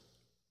 apart.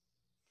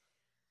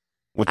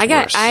 What's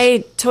worse?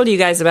 I told you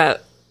guys about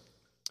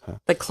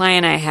the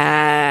client I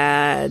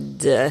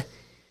had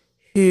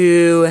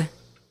who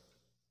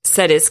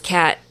said his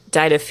cat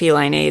died of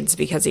feline AIDS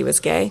because he was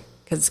gay,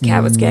 because his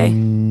cat was gay.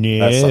 No.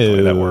 That's not the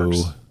way that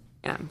works.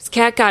 Yeah, his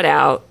cat got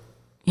out.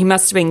 He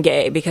must have been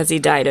gay because he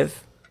died of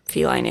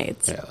feline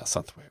AIDS. Yeah, that's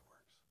not the way it works.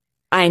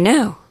 I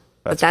know,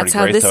 but that's pretty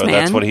how great, this though. man.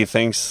 That's what he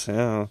thinks.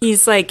 Yeah.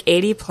 He's like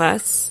 80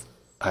 plus.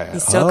 He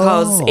still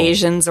calls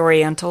Asians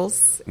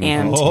Orientals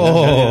and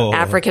Oh.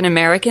 African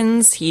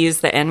Americans. He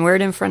used the N word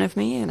in front of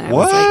me, and I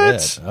What?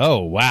 was like,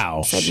 Oh,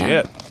 wow. said no.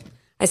 Shit.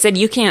 I said,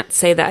 you can't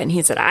say that. And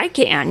he said, I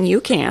can,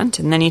 you can't.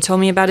 And then he told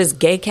me about his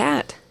gay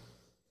cat.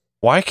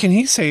 Why can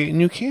he say it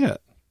and you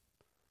can't?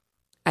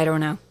 I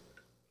don't know.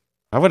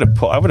 I would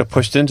have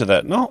pushed into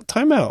that. No,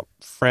 time out,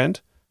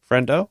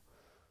 friendo.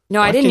 No,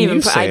 Why I didn't can even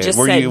you put, say I it? just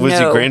Was said he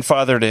no.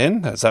 grandfathered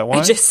in? Is that why?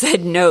 I just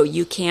said, no,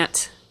 you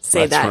can't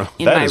say That's that wrong.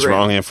 in That my is room.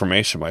 wrong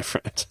information, my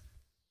friend.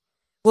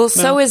 Well,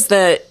 so is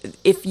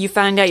if you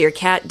find out your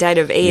cat died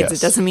of AIDS, Yes.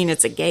 it doesn't mean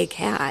it's a gay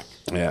cat.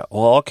 Yeah.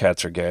 Well, all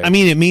cats are gay. I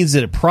mean, it means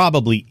that it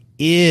probably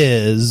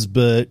is,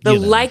 but The you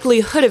know.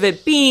 likelihood of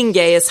it being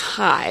gay is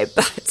high,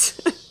 but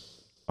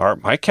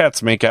My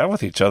cats make out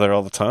with each other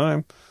all the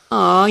time.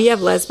 oh, you have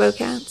lesbo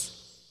cats?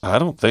 I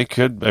don't think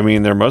could. I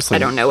mean, they're mostly I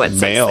don't know what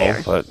sex male, they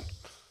are. but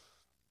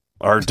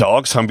our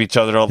dogs hump each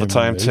other all the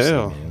time Mostly,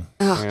 too. man.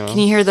 Oh, can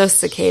you hear those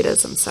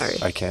cicadas? I'm sorry.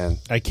 I can.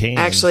 I can.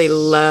 I actually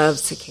love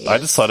cicadas. I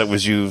just thought it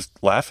was you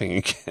laughing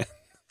again.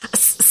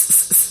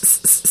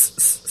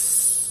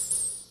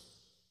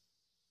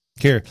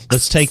 Here,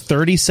 let's take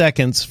 30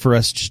 seconds for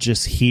us to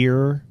just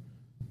hear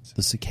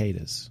the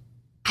cicadas.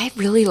 I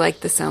really like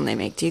the sound they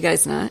make. Do you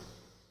guys not?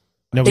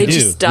 No, They we do.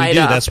 just died we do.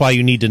 up. That's why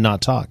you need to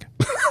not talk.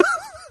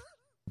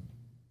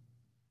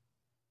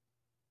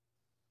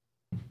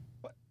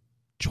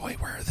 Joy,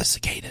 where are the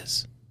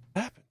cicadas?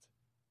 What happened?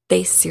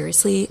 They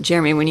seriously,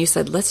 Jeremy, when you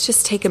said, let's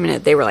just take a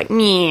minute, they were like,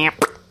 meh.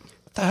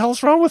 What the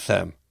hell's wrong with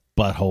them?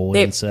 Butthole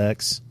They-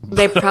 insects.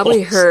 They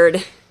probably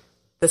heard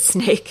the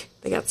snake.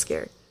 They got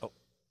scared.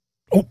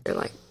 Oh. They're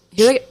like,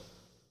 you're like,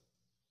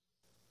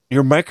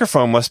 Your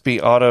microphone must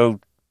be auto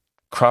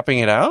cropping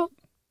it out.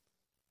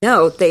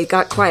 no, they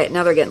got quiet.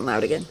 Now they're getting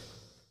loud again.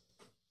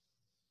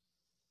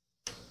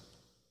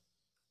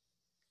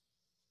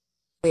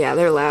 Oh, yeah,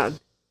 they're loud.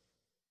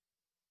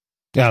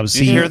 Yeah, Did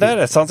you hear that?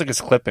 It sounds like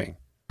it's clipping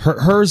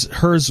Hers.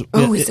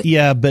 Oh, is it?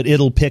 Yeah, but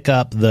it'll pick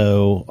up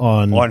though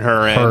on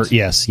her end.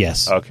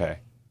 Yes. Okay.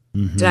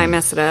 Did I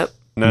mess it up?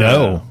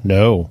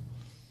 No.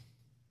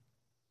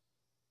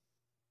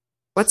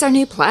 What's our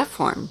new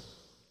platform?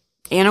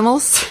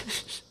 Animals?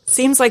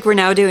 Seems like we're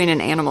now doing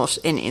an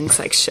an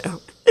insect show.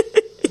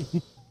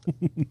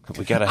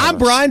 We gotta. I'm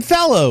Brian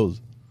Fellows.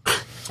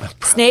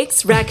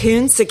 Snakes,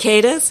 raccoons,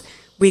 cicadas.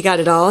 We got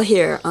it all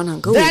here on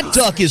Uncle That Weeps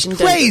duck is in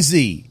Denver.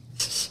 crazy.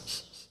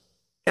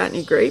 Got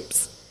any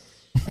grapes?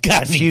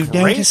 Got If me you great.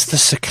 notice the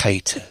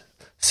cicada,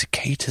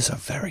 cicadas are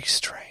very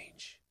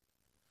strange.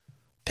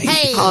 They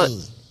Paul,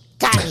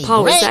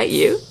 Paul, was that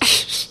you?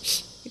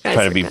 You guys try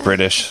to are be good.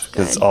 British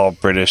because Good. all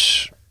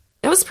British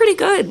That was pretty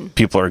good.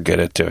 people are good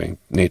at doing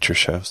nature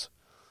shows.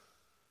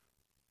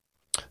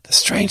 The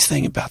strange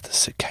thing about the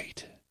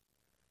cicada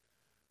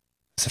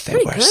is that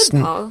Pretty good,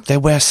 Paul. they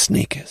wear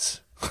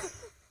sneakers.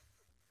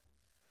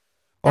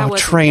 That Or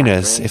wasn't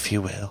trainers, that good. if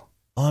you will.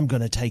 I'm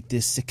going to take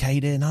this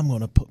cicada and I'm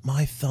going to put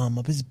my thumb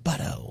up his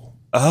butthole.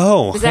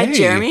 Oh, Was that hey,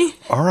 Jeremy?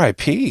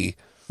 R.I.P.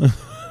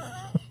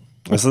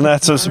 Isn't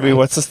that supposed to be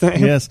what's his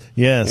name? Yes.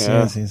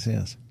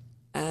 Yeah.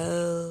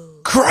 Oh.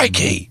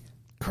 Crikey.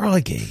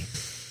 Crikey.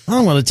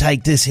 I'm going to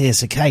take this here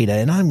cicada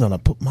and I'm going to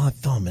put my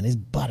thumb in his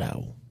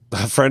butthole.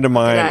 A friend of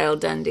mine Dial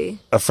Dundee.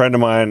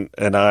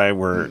 and I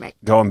were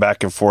going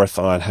back and forth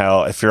on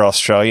how, if you're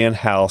Australian,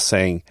 how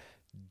saying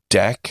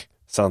deck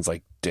sounds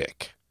like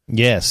dick.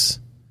 Yes.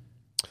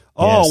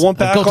 Oh, Yes. I want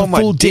back I've got on a my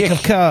full dick. deck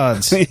of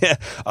cards. Yeah,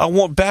 I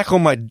want back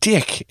on my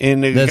dick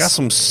and it got That's-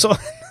 some sun.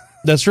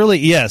 That's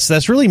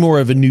really more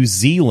of a New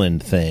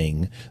Zealand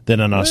thing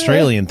than an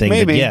Australian thing.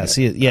 maybe. But yes.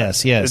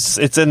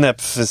 It's in that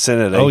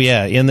vicinity. Oh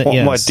yeah,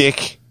 Want my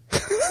dick.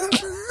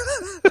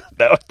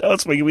 That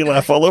was making me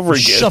laugh all over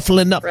again.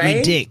 Shuffling up my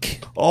Right?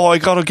 dick. Oh, I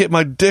gotta get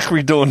my dick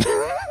redone.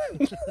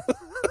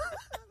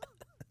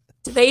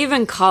 Do they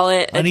even call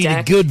it a I need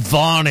deck? a good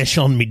varnish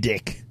on me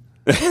dick.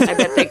 I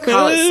bet they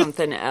call it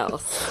something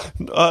else.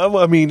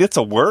 I mean, it's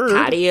a word.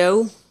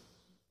 Patio.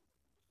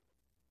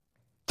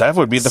 That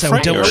would be the So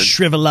front don't yard.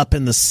 shrivel up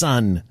in the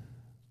sun.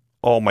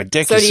 Oh, my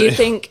dick So is. do you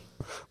think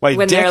my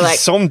when dick they're is like-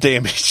 some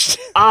damaged?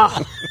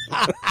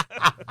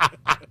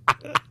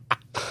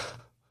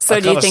 so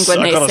do you think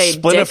when they say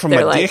dick, from they're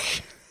my like,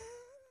 dick?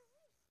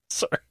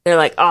 Sorry, they're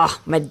like, oh,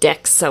 my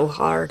dick's so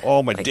hard.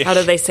 Oh, my Like, dick. How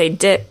do they say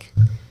dick?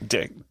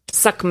 dick.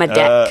 Suck my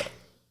dick.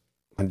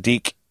 My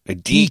deek. A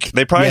deek.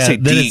 They probably say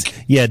then deek.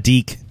 it's- Yeah,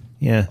 deek.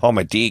 Yeah. Oh,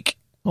 my deek.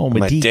 Oh,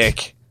 my deek.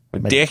 dick. My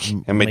dick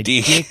and my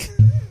deek.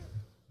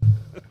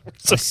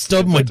 I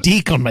stubbed my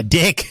deek on my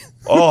dick.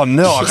 Oh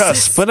no, I got a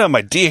Jesus. splinter on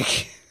my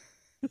dick.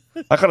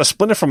 I got a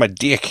splinter from my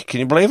dick. Can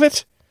you believe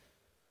it?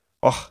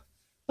 Oh,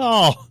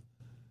 Oh,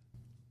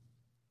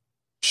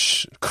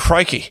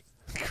 crikey.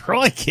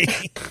 crikey.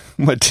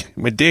 My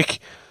dick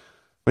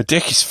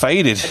is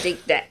faded.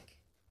 Dick deck.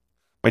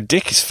 My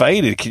dick is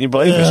faded. Can you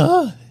believe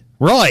it?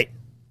 Right.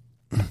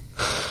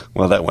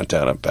 Well, that went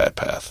down a bad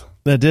path.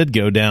 That did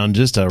go down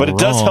just a But it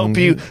does wrong- help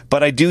you.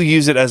 But I do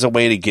use it as a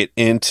way to get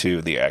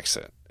into the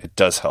accent. It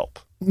does help.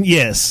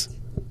 Yes.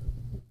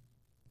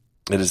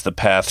 It is the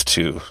path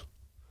to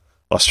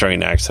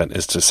Australian accent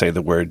is to say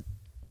the word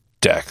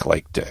deck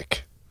like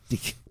dick.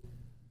 Dick.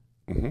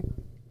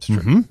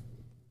 Mm-hmm.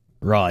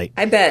 Right.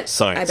 I bet.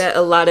 Science. I bet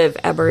a lot of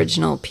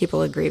Aboriginal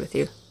people agree with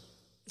you.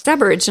 It's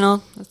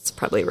Aboriginal. That's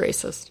probably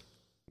racist.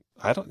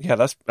 I don't. Yeah,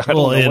 that's. I don't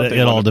Well, know what they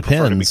it all want to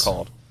prefer to be depends.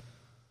 called.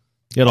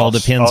 It all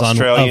depends on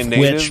Australian of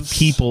which natives?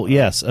 people,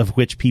 yes, of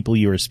which people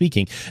you are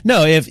speaking.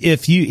 No,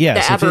 if you,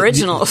 yes, The if it-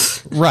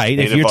 Aboriginals. right?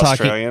 Native if you're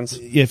Australians?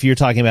 talking, if you're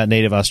talking about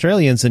Native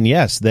Australians, then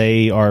yes,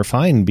 they are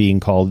fine being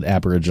called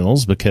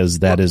Aboriginals because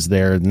that is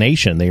their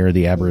nation. They are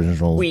the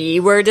Aboriginal. We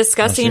were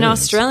discussing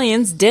Australians.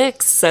 Australians'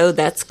 dicks, so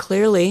that's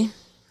clearly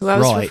who I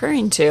was Right.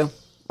 referring to.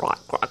 Rock,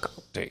 rock.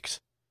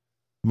 Dicks.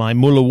 My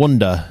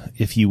Mullawunda,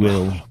 if you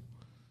will.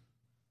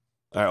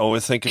 I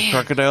always think of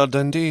Crocodile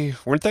Dundee,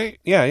 weren't they?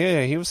 Yeah.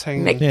 He was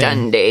hanging.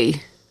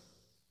 McDundee.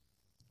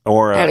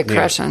 Or I had a yeah.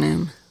 crush on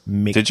him.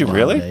 Did you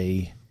really?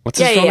 Monday. What's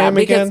his Yeah, real yeah, name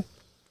because- again?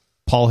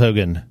 Paul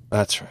Hogan.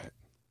 That's right.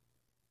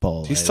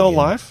 Paul. Is he still Hogan.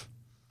 alive?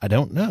 I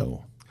don't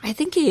know. I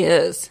think he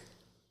is.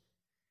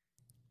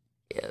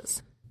 He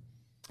is.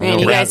 I Man, know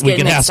you we guys We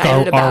getting can ask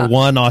excited our about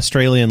one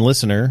Australian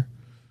listener,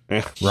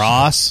 Yeah.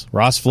 Ross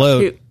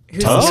Float.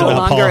 who's Tell us no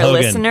about Paul longer a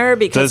Hogan. listener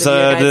because Does of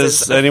your guys'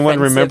 does anyone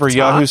offensive remember talk.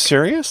 Yahoo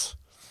Serious?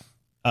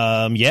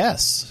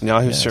 Yes.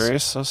 Yahoo Yes.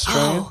 Serious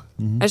Australian? Oh,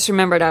 I just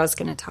remembered I was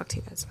going to talk to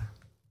you guys about.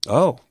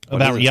 Oh, what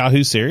About is it?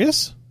 Yahoo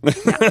Serious?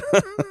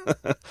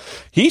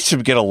 He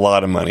should get a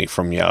lot of money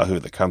from Yahoo,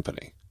 the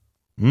company.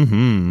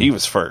 Mm-hmm. He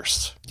was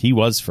first. He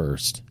was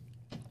first.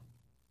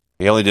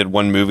 He only did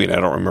one movie, and I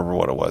don't remember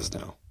what it was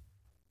now.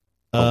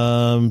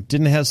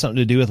 Didn't it have something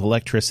to do with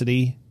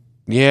electricity?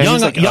 Yeah, Young-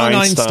 he's like Young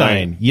Einstein.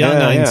 Einstein. Young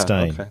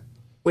Einstein. Okay.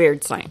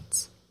 Weird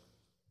Science.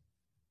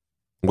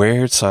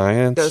 Weird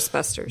Science.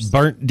 Ghostbusters.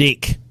 Burnt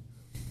dick.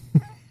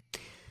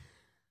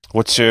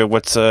 What What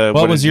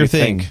did was your you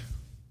thing? think?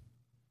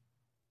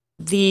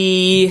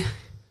 The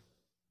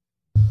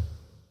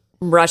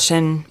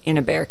Russian in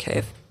a bear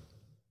cave.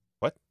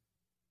 What?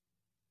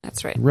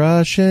 That's right.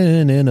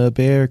 Russian in a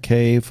bear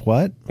cave.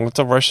 What? What's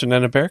a Russian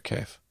in a bear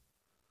cave?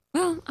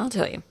 Well, I'll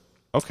tell you.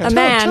 Okay. A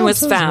man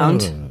was us.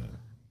 found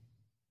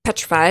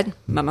petrified,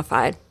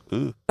 mummified,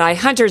 Ooh. by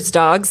hunters'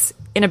 dogs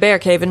in a bear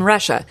cave in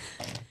Russia.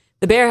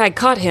 The bear had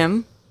caught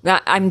him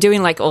I'm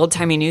doing like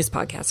old-timey news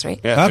podcast, right?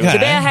 Yeah, Okay. The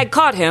bear had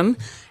caught him,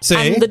 See?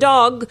 and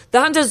the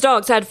hunter's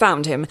dogs had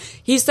found him.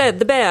 He said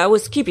the bear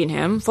was keeping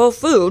him for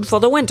food for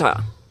the winter.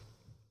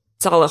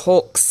 It's all a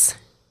hoax.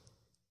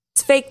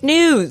 It's fake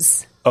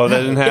news. Oh,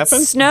 that didn't happen?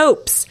 It's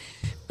Snopes.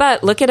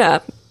 But look it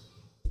up.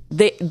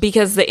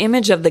 Because the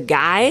image of the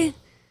guy,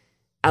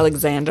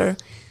 Alexander,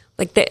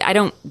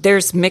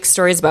 there's mixed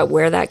stories about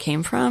where that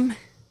came from.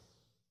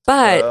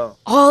 But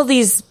all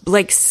these,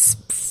 like,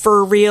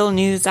 for real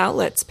news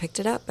outlets picked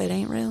it up. It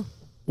ain't real.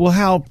 Well,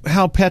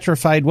 how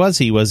petrified was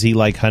he? Was he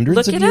like hundreds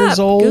Look of it years up.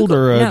 old, Google.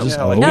 or No. just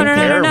like old?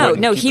 No.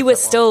 wouldn't He keep was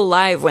it that still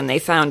alive when they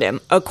found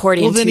him,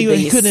 according Well, to then the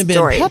he couldn't have been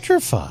story.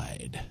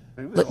 petrified.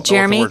 Look,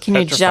 Jeremy, can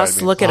you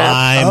just look it up?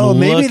 I'm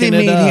maybe they looking it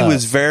mean he up.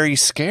 was very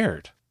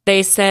scared.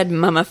 They said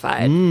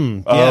mummified.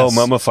 Mm, Oh, yes.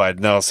 mummified.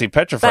 No, see,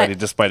 petrified, But- he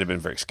just might have been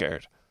very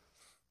scared.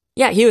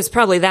 Yeah, he was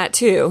probably that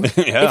too.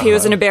 Yeah. If he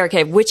was in a bear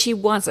cave, which he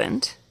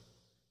wasn't.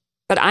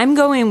 But I'm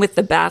going with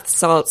the bath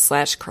salt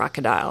 /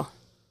 crocodile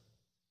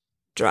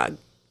drug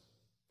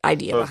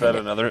idea. So is behind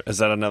that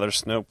it. another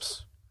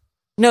Snopes?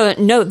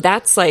 No,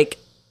 that's like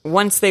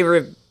once they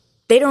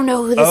don't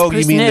know who this Oh, you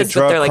person mean the is, but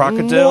drug they're like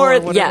crocodile more. or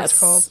whatever Yes, it's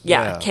called?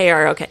 yeah, Yeah.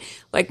 KR. Okay,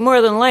 like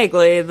more than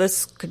likely,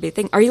 this could be a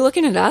thing. Are you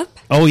looking it up?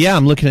 Oh yeah,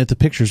 I'm looking at the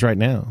pictures right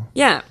now.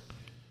 Yeah.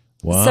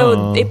 Wow.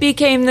 So it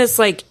became this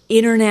like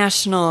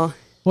international.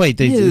 Wait,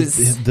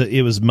 news.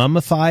 it was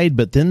mummified,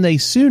 but then they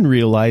soon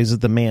realized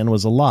that the man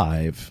was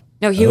alive.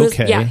 No, he was.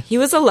 Okay. Yeah, he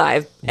was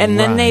alive, and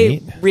then they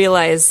Right.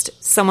 realized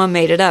someone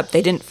made it up.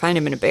 They didn't find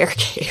him in a bear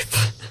cave.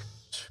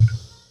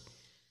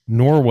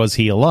 Nor was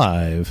he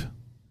alive.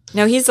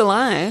 No, he's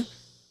alive.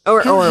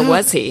 Or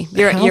was he?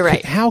 You're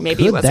right. How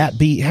Maybe he could wasn't. that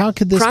be? How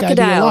could this guy be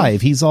Crocodile.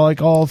 alive? He's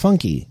all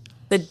funky.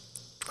 The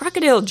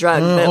crocodile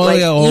drug that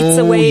eats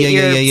away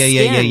your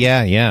skin.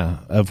 yeah.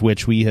 Of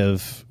which we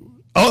have.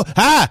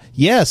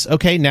 Yes.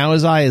 Okay, now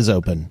his eye is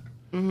open.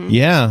 Mm-hmm.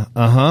 Yeah.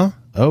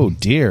 Oh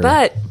dear.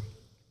 But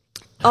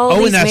all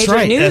these and that's major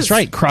right. news That's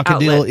right.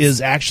 Crocodile outlets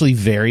is actually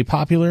very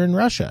popular in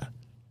Russia.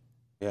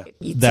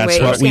 eats That's away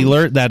your what we skin.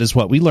 learned. That is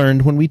what we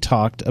learned when we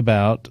talked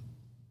about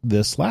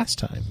this last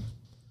time.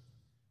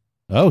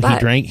 Oh,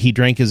 But- he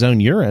drank his own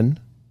urine.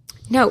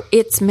 No,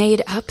 it's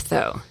made up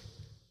though.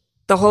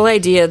 The whole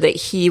idea that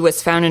he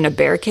was found in a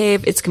bear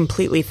cave, it's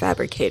completely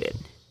fabricated.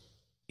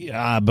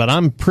 Yeah, but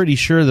I'm pretty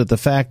sure that the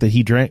fact that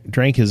he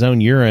drank his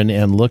own urine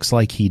and looks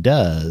like he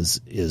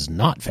does is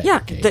not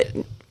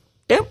fabricated.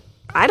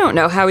 I don't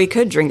know how he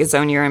could drink his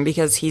own urine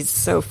because he's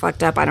so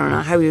fucked up. I don't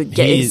know how he would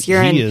get his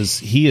urine.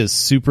 He is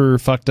super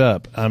fucked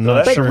up. I'm No,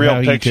 not that's sure a real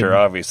how picture, you could,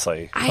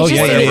 obviously. Oh,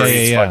 yeah, Whatever, yeah,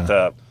 he's yeah. fucked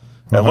up.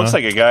 That looks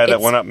like a guy that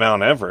It's- went up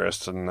Mount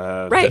Everest and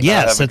Right. did not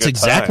Yes, have a that's good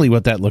exactly time.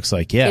 what that looks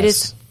like. Yes. It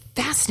is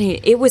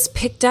fascinating. It was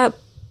picked up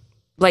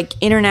like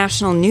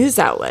international news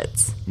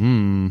outlets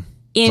in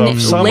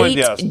someone- late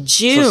yeah,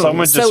 June. So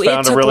someone just it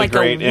found a took really like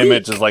great week.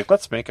 image. Is like,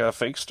 let's make a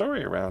fake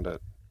story around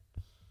it.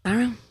 I don't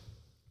know.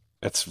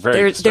 It's very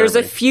There's a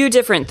disturbing. few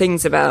different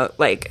things about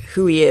like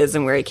who he is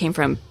and where he came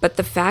from, but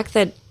the fact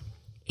that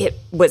it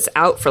was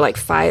out for like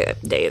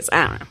 5 days,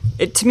 I don't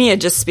know. To me, it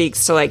just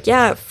speaks to like,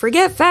 yeah,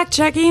 forget fact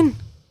checking.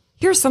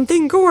 Here's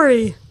something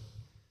gory.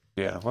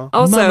 Yeah, well.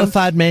 Also,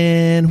 Mummified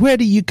man, where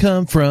do you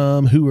come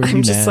from? Who are you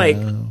I'm just now? like,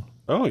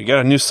 Oh, you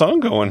got a new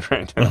song going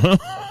right now.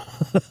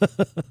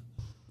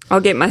 I'll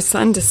get my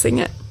son to sing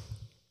it.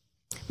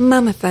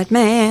 Mummified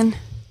man.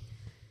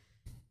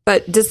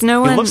 But does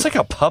no He one, looks like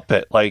a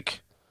puppet,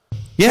 like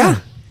Yeah.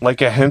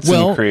 a Henson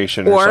Well,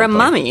 creation, or a something.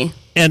 mummy?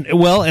 And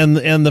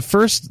the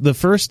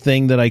first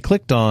thing that I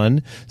clicked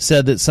on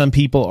said that some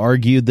people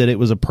argued that it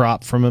was a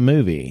prop from a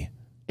movie.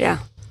 Yeah.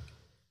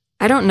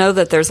 I don't know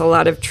that there's a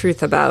lot of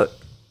truth about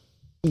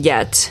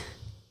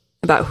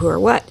who or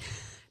what.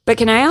 But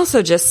can I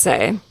also just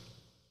say,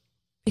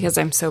 because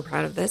I'm so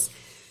proud of this,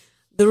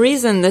 the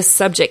reason this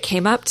subject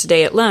came up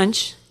today at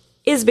lunch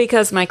is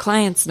because my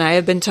clients and I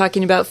have been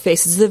talking about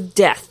Faces of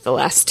Death the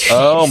last 2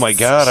 Oh days. my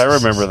god, I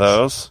remember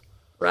those.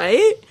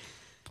 Right?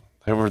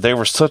 They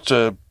were such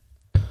a,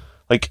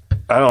 like,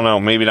 I don't know,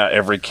 maybe not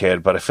every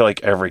kid, but I feel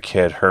like every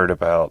kid heard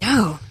about.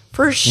 No,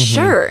 for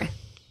sure.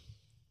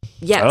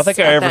 Yes. I don't think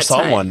I at ever that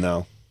saw time. one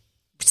though.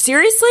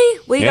 Seriously?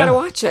 Well, you Yeah. gotta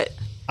watch it.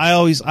 I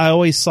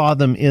always saw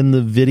them in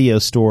the video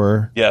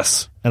store,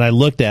 Yes, and I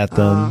looked at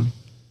them,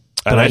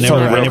 but and I felt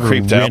never real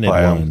creeped out rented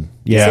by one. them.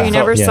 Yeah, So you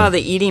never yeah. saw the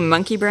eating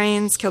monkey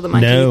brains, kill the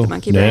monkey, No, eat the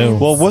monkey no.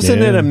 brains? Well,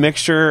 wasn't Yeah. it a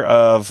mixture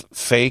of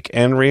fake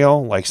and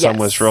real? Like some Yes.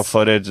 was real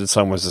footage and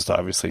some was just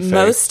obviously fake.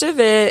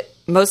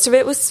 Most of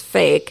it was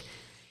fake,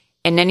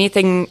 and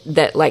anything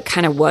that like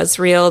kind of was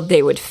real,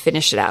 they would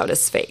finish it out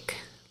as fake.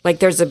 Like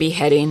there's a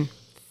beheading,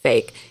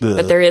 fake,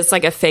 but there is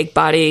like a fake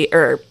body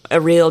or a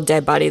real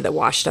dead body that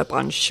washed up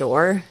on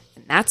shore,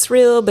 and that's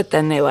real. But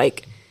then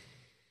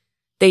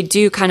they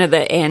do kind of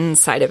the end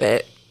side of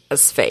it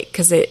as fake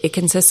because it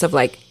consists of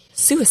like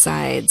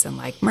suicides and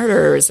like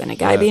murders and a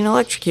guy being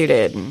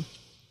electrocuted.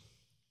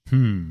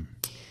 And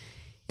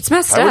It's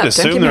messed I up. would don't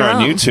assume get me they're on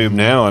wrong. YouTube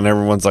now, and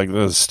everyone's like,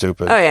 "This is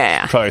stupid." Oh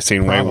yeah. Probably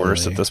seen way Probably.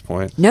 worse at this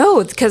point.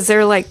 No, because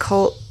they're like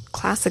cult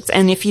classics,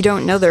 and if you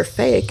don't know they're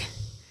fake,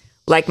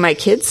 Like my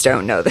kids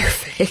don't know they're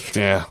fake.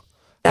 Yeah.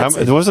 That's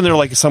a Wasn't there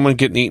like someone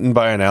getting eaten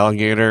by an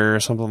alligator or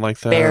something like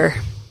that? bear.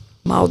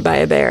 Mauled by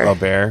a bear. A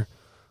bear?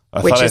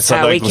 I Which thought is I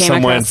how saw we like came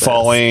someone across this.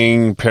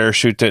 falling,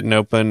 parachute didn't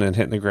open and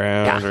hitting the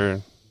ground. Yeah.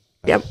 Or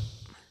Yep.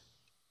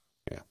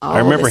 yeah. All I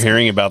remember this-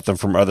 hearing about them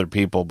from other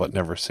people, but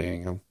never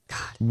seeing them.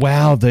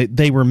 Wow,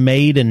 they were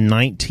made in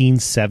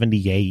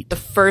 1978. The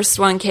first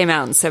one came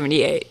out in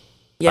 78.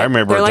 Yeah, I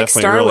remember they're like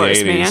definitely Star early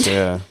Wars, 80s.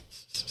 man.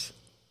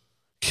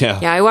 Yeah.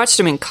 Yeah, I watched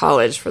them in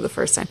college for the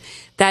first time.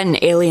 That and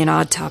Alien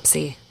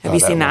Autopsy. Have Oh, you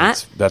seen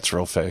that? That's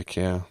real fake,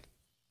 yeah.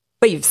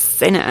 But you've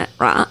seen it,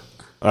 right?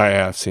 I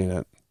have seen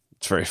it.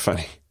 It's very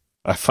funny.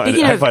 I find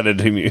Speaking of-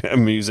 it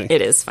amusing.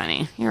 It is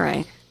funny. You're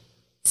right.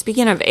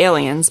 Speaking of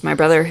aliens, my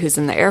brother, who's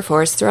in the Air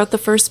Force, threw out the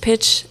first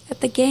pitch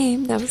at the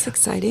game. That was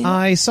exciting.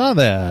 I saw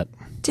that.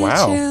 Did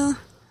wow. you?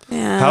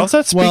 Yeah. How's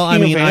that speaking Well, I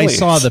mean, of I aliens?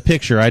 saw the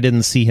picture. I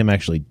didn't see him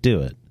actually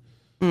do it.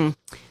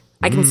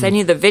 I can send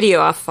you the video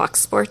off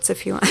Fox Sports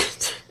if you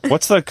want.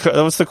 What's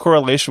the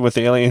correlation with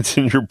aliens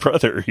and your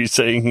brother? He's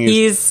saying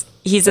He's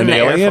in an the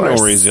Air alien,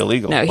 Force. or he's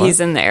illegal? No, What? he's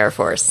in the Air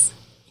Force.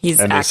 He's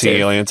And they see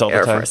active aliens all the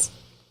Air time? Force.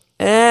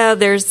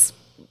 There's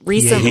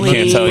recently he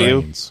can't tell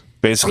you.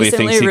 Basically recently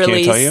thinks he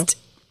released. can't tell you.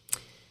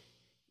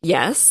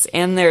 Yes,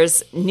 and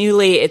there's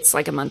newly. It's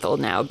like a month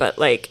old now, but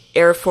like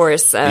Air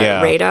Force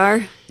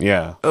radar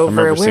Yeah. I over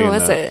remember where seeing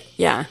was that. it?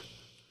 Yeah.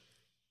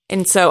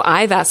 And so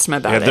I've asked him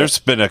about Yeah, it. there's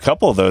been a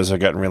couple of those that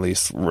gotten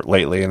released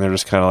lately, and they're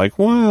just kind of like,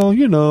 well,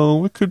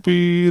 it could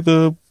be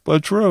a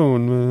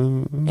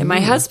drone. And my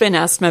husband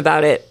asked him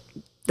about it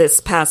this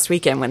past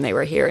weekend when they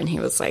were here, and he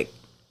was like,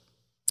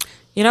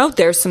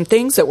 there's some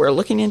things that we're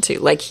looking into.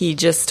 Like, he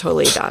just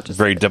totally dodges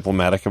Very it.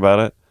 diplomatic about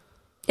it.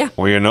 Yeah.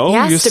 Well, He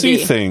has you to see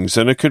be. things,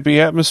 and it could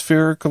be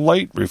atmospheric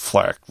light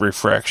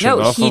refraction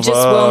No, off he of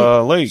just a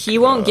won't. lake. He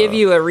won't give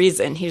you a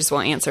reason. He just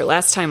won't answer.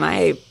 Last time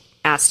I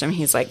asked him,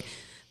 he's like,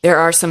 there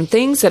are some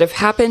things that have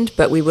happened,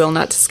 but we will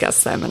not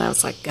discuss them. And I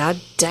was like, God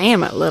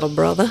damn it, little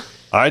brother.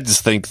 I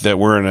just think that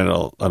we're in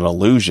an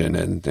illusion,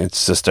 and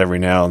it's just every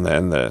now and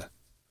then the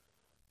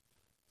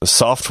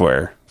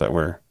software that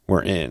we're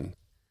in.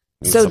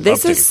 needs So some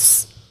this updates.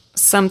 is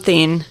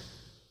something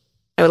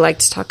I would like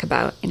to talk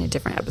about in a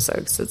different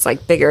episode. So it's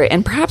like bigger,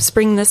 and perhaps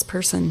bring this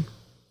person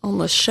on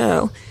the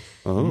show.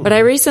 Oh. But I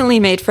recently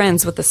made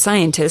friends with a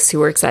scientist who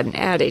works at an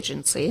ad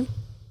agency.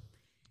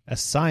 A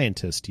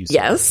scientist, you said.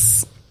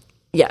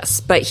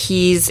 Yes, but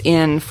he's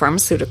in a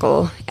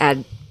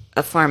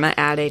pharma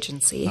ad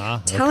agency.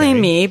 Telling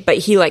me, but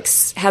he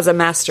has a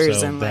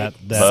master's So in that-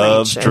 like that-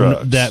 science Of shit.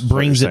 drugs. That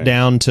brings What it you're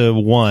down to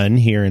one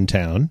here in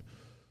town.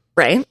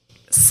 Right.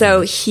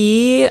 So Is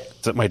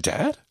it my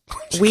dad?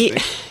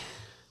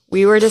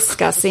 we were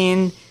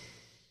discussing,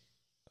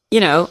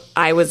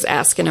 I was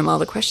asking him all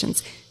the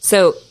questions.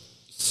 So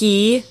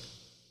he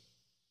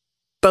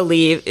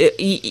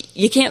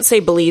you can't say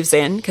believes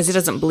in, because he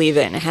doesn't believe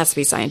in. It has to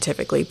be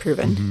scientifically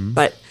proven.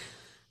 But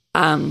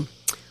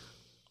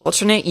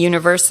alternate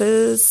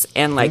universes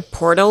and like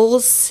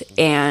portals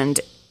and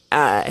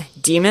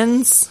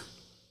demons,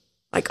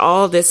 like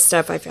all this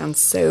stuff I found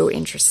so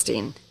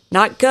interesting.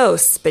 Not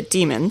ghosts, but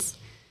demons.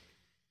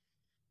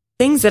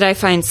 Things that I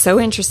find so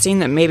interesting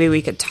that maybe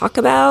we could talk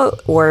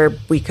about, or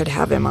we could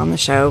have him on the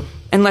show,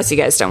 unless you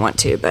guys don't want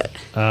to. But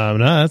No,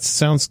 that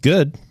sounds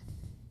good.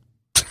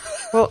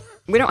 well,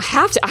 we don't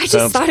have to. I just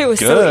Sounds thought it was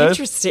so good.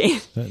 interesting.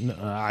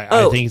 I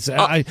Oh, think it's.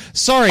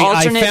 Sorry, I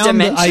alternate found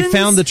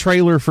dimensions? the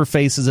trailer for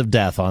Faces of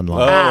Death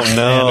online. Oh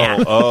no!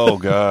 yeah. Oh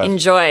god!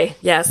 Enjoy,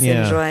 yes,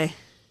 Yeah. enjoy.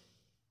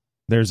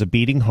 There's a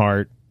beating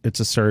heart. It's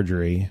a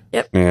surgery.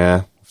 Yeah,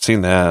 I've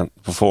seen that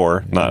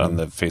before. Not on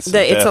the face. Of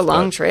It's death, a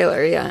long but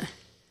trailer, yeah.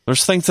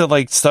 There's things that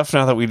like stuff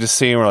now that we just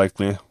see and we're like,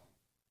 meh.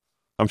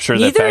 I'm sure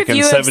that Neither back of in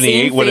you have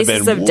 '78 seen would have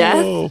Faces been. of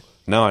Death? Whoa.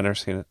 No, I never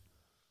seen it.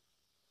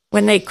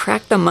 When they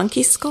crack the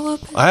monkey skull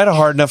open. I had a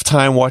hard enough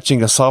time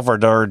watching a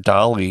Salvador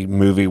Dali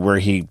movie where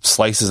he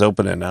slices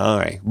open an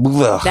eye.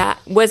 Ugh.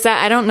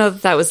 I don't know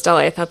if that was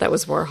Dolly. I thought that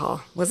was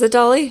Warhol. Was it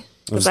Dolly?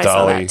 It was Because I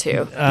saw Dolly. that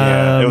too.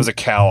 Yeah, it was a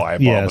cow eyeball,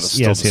 but Yes, it's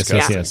still yes,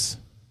 disgusting. yes.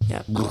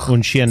 Yeah.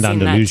 Un chien Seen that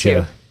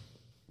d'Andalusia. too.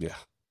 Yeah.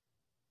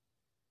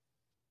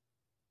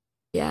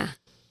 Yeah.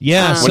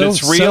 Yeah, When so,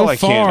 it's real, so I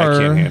far,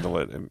 can't handle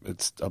it.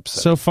 It's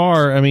upsetting. So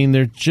far, I mean,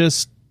 they're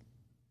just,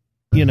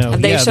 They showed the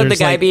there's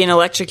guy like- being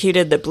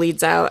electrocuted that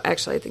bleeds out.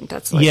 Actually, I think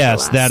that's like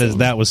yes, the last scene.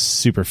 that was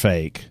super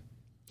fake.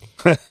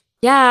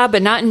 Yeah,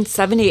 but not in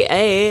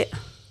 78.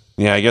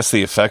 Yeah, I guess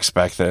the effects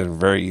back then were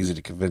very easy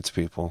to convince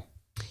people.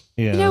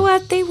 Yeah. You know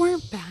what? They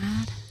weren't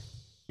bad.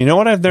 You know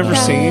what I've never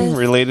Yes. seen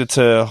related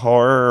to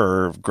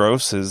horror or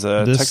gross is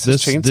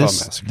Texas Chainsaw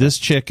Massacre. This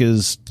chick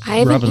is I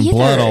haven't rubbing either.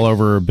 blood all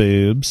over her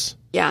boobs.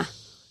 Yeah.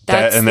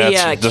 That's and the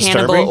that's cannibal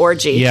disturbing?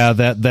 orgy. Yeah,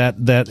 that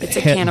It's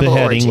a cannibal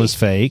beheading orgy. was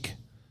fake.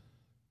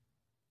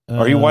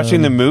 Are you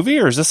watching the movie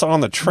or is this on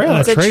the trailer?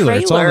 It's a trailer.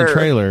 It's on the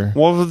trailer. trailer.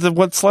 Well,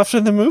 what's left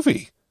in the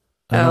movie?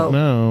 I don't Oh.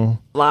 know.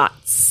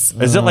 Lots.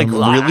 Is it like really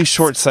Lots.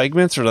 short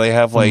segments or do they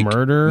have like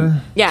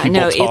Murder. Yeah, people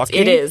no, talking?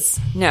 it is.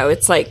 No,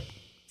 it's like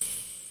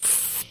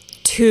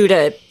 2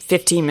 to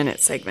 15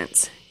 minute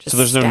segments. So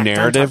there's no stacked on top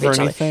of narrative or each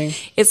other. anything?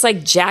 It's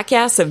like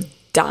Jackass of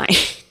dying.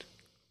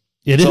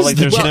 It So is like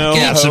the there's no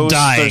Jackass of host,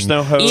 dying. there's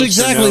no host. That's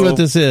exactly no- what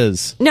this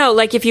is. No,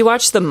 like if you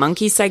watch the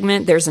monkey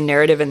segment, there's a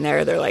narrative in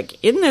there. They're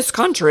like, in this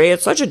country,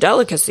 it's such a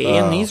delicacy,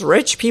 and these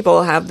rich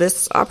people have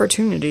this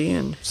opportunity,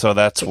 and So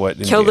that's what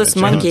kill this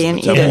Indiana monkey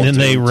Jones and and the eat And it. then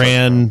they Devil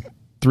ran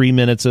 3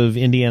 minutes of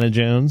Indiana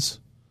Jones.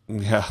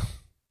 Yeah.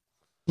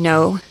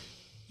 no,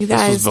 you was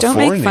guys don't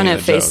before make fun Indiana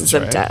of Faces Jones,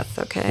 of right? Death.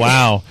 Okay.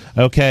 Wow.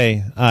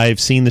 Okay. I've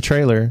seen the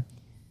trailer.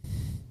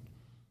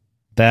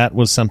 That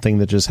was something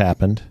that just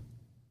happened.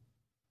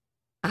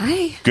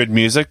 Good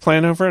music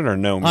playing over it or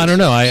no music? I don't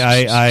know.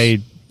 I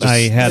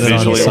had it on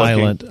visually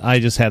silent. I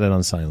just had it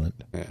on silent.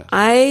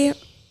 I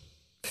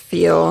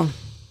feel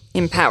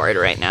empowered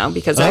right now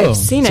because Oh, I've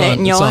seen it's it on-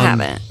 and y'all it's on-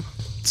 haven't.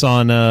 It's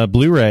on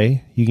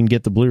Blu-ray. You can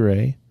get the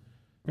Blu-ray.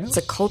 It's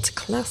a cult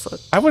classic.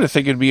 I would have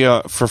figured it'd be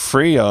for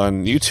free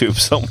on YouTube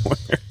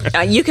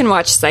somewhere. You can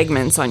watch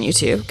segments on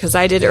YouTube because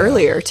I did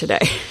earlier today.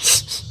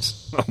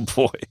 Oh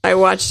boy. I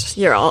watched.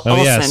 Here, I'll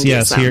yes, send you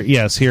yes.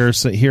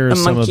 some. Here are The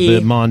some of monkey-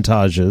 the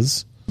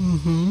montages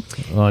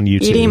on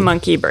YouTube. Eating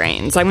monkey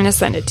brains. I'm going to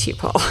send it to you,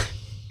 Paul.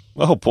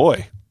 Oh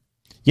boy.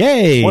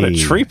 Yay! What a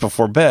treat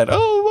before bed.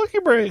 Oh, monkey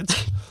brains.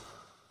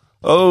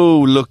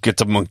 Oh, look at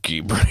the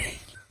monkey brain.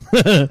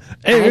 Hey,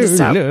 just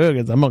have- look,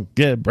 it's a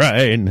monkey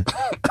brain.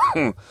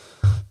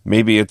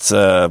 Maybe it's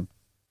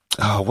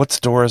what's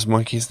Dora's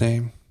monkey's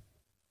name?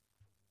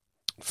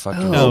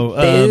 Fucking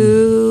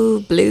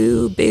Boo,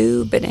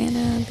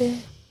 banana,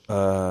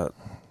 boo.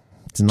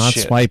 It's not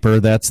Shit.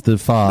 Swiper. That's the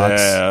fox.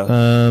 Yeah.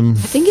 I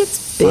think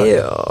it's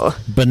Bill.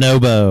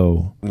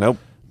 Bonobo. Nope.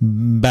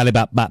 Bally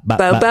bop, bop, bop,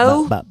 bop,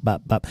 Bobo? bop,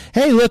 bop, bop.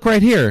 Hey, look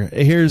right here.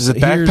 Here's Is it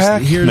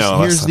Backpack? here's No,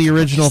 that's here's not the the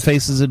original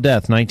Faces of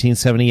Death,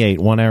 1978,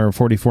 1 hour and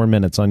 44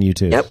 minutes on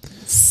YouTube. Yep.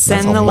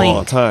 Send That's the a long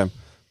link. time.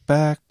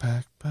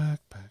 Backpack.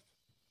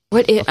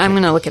 I'm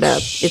going to look it up.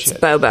 It's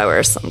Shit. Bobo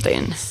or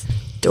something.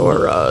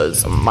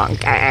 Dora's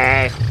monkey.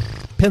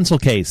 Pencil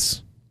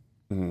case.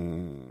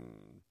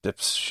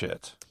 Dips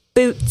shit.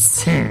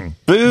 Boots.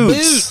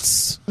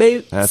 Boots.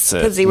 Boots. That's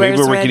it. 'Cause he Maybe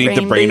wears we red can eat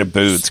the rain brain of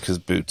Boots because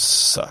Boots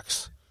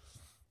sucks.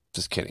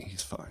 Just kidding.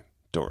 He's fine.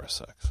 Dora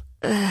sucks.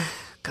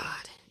 God.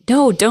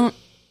 No, don't.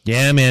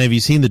 Yeah, man. Have you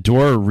seen the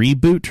Dora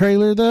reboot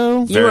trailer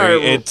though? You are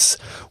It's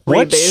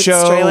what Reboots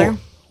show? trailer?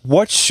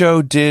 What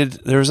show did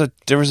there was a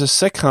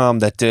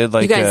sitcom that did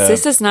like You guys, a,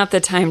 this is not the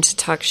time to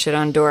talk shit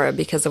on Dora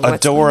because of a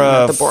what's going on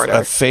Dora at the border.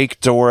 a fake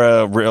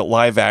Dora real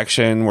live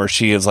action where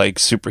she is like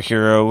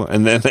superhero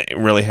and then it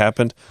really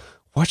happened.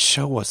 What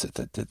show was it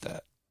that did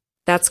that?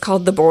 That's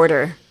called The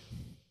Border.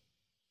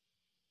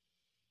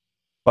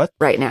 What?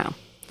 Right now.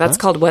 That's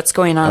called What's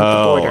Going On at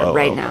the Border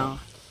right now.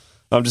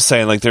 I'm just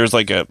saying, like, there's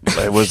like it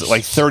was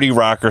like 30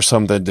 Rock or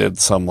something did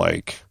some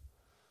like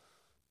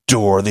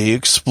Dora the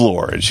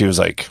Explorer, and she was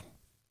like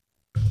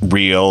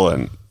real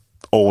and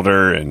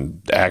older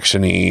and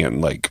actiony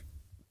and like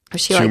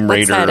Was she like, Tomb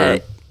what's that?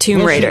 Raider.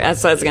 Tomb Raider.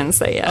 That's what I was going to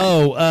say, yeah.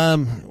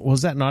 Oh,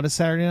 was that not a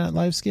Saturday Night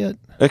Live skit?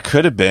 it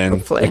could have been.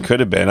 Hopefully. It could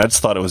have been. I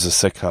just thought it was a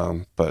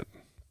sitcom, but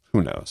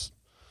who knows?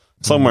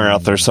 Somewhere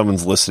out there,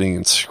 someone's listening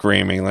and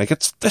screaming like,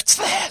 "It's this!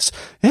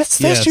 It's this!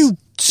 Yes. You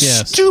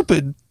Yes.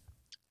 stupid,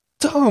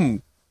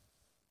 dumb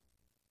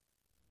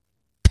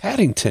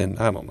Paddington!"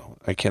 I don't know.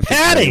 I can't think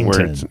of any Paddington.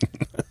 words.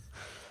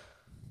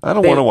 I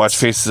don't want to watch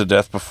Faces of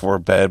Death before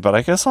bed, but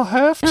I guess I'll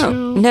have to.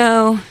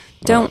 No,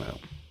 don't. know.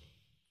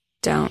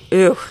 Don't.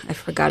 Ooh, I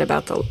forgot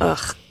about the.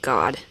 Ugh,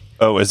 God.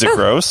 Oh, is it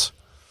gross?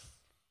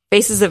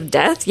 Faces of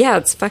Death? Yeah,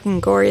 it's fucking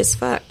gory as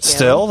fuck. Yeah.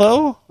 Still,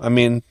 though? I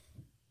mean,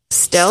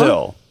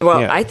 Still?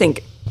 Well, yeah. I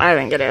think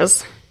it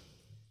is.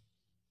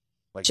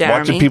 like Jeremy?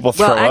 watching people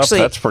throw Well, actually,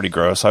 up, that's pretty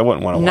gross. I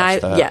wouldn't want to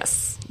watch that.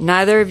 Yes.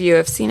 Neither of you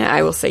have seen it.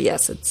 I will say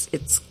yes,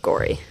 it's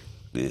gory.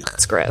 Ugh.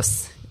 It's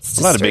gross. It's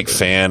I'm not a big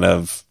disturbing. fan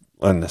of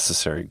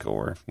unnecessary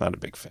gore. Not a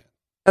big fan.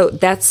 Oh,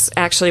 that's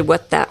actually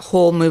what that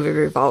whole movie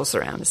revolves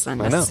around is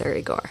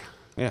unnecessary gore.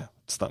 Yeah,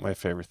 it's not my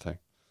favorite thing.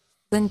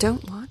 Then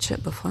don't watch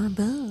it before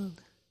bed.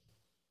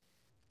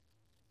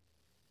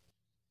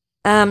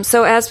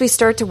 So as we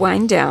start to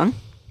wind down,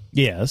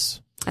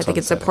 Yes. I think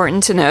it's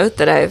important to note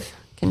that I've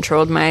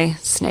controlled my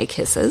snake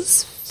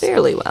hisses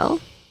fairly well.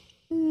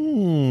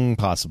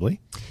 Possibly.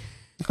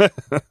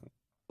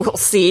 We'll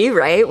see,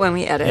 right, when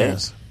we edit.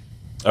 Yes.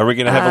 Are we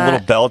going to have a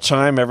little bell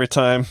chime every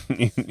time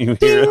you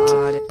hear it?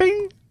 God.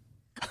 Bing.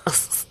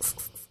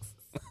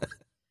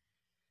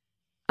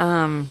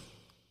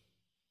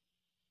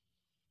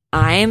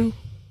 I'm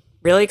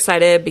really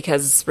excited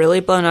because it's really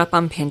blown up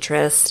on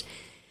Pinterest.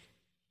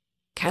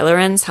 Kylo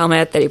Ren's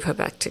helmet that he put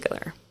back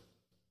together.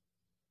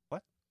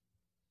 What?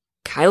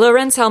 Kylo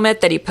Ren's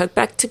helmet that he put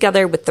back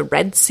together with the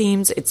red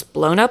seams. It's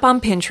blown up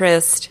on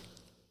Pinterest.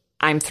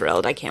 I'm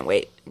thrilled. I can't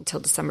wait until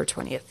December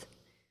 20th.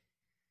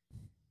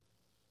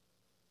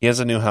 He has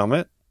a new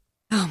helmet?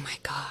 Oh my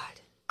God.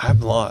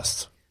 I'm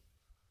lost.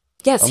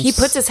 Yes, he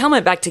puts his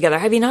helmet back together.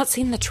 Have you not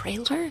seen the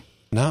trailer?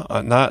 No,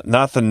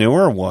 not the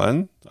newer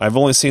one. I've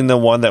only seen the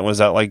one that was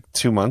out like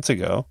 2 months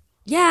ago.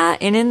 Yeah,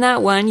 and in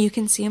that one, you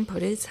can see him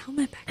put his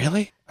helmet back.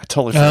 Really? I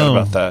totally forgot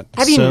about that.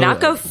 Have you not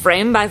go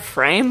frame by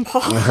frame,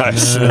 Paul?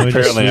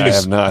 Apparently I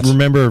have not.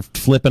 Remember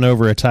flipping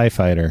over a TIE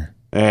fighter.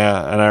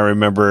 Yeah, and I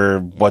remember,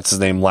 what's his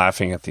name,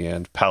 laughing at the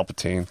end.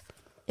 Palpatine.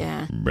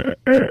 Yeah.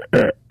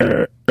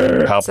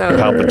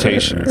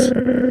 Palpitations.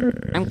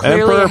 I'm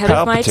clearly Emperor ahead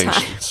of my time.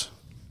 palpitations.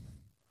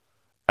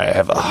 I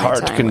have a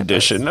heart time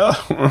condition.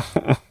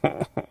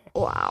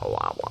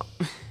 Wow.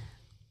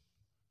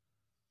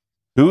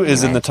 Who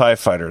is in the TIE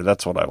fighter?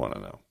 That's what I want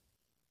to know.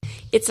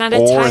 It's not a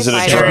Or TIE is it a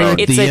fighter. drone?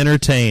 It's the a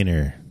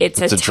entertainer.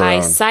 It's a TIE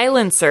drone.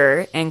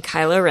 silencer, and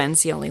Kylo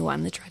Ren's the only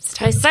one that drives a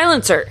TIE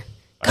silencer.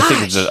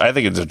 I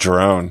think it's a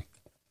drone.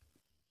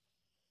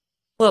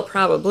 Well,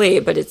 probably,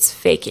 but it's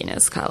faking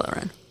as Kylo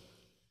Ren.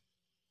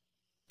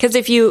 Because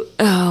if you...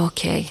 Oh,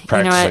 okay.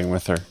 Practicing You know what?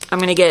 with her. I'm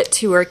going to get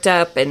too worked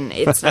up, and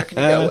it's not going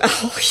to go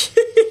well.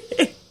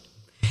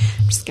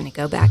 I'm just going to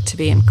go back to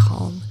being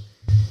calm.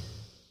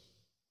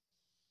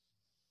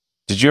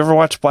 Did you ever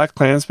watch Black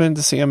Klansman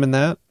to see him in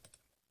that?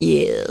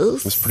 Yes.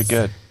 It was pretty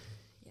good.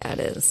 Yeah, it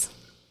is.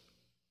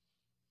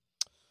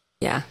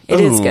 Yeah, it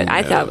is good.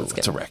 I thought it was good.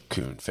 It's a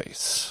raccoon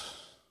face.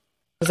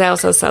 Because I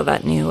also saw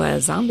that new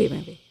zombie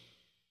movie.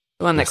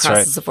 The one that That's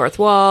crosses right. the fourth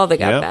wall. They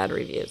got Yep. bad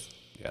reviews.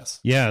 Yes.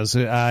 Yeah,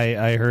 so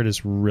I heard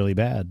it's really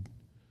bad.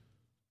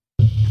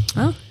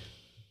 Oh.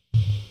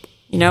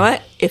 You know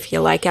what? If you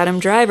like Adam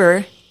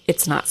Driver,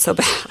 it's not so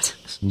bad.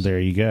 There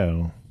you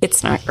go.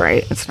 It's not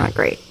great. It's not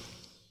great.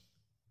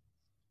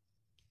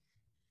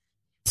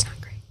 It's not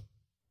great.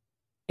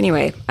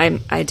 Anyway, I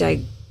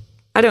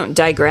don't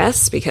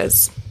digress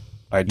because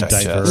I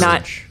digest.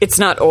 Diverge. it's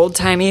not old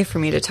timey for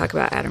me to talk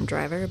about Adam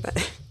Driver, but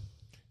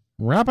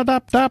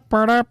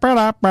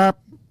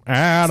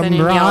Adam Sending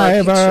y'all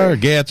a Driver picture.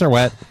 gets her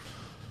wet.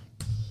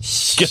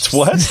 Gets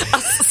what?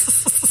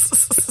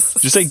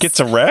 Did you say gets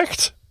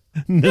erect?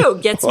 no,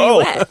 gets me Oh.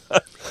 wet.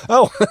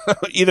 Oh,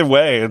 either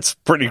way, it's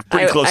pretty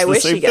close I to the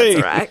wish same he gets thing.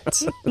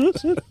 erect.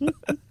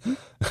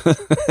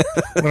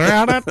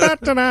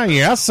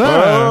 Yes,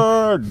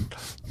 sir.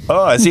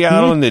 Oh, is he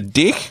out on the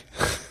dick?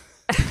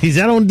 He's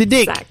out on the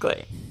dick.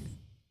 Exactly.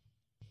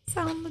 It's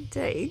on the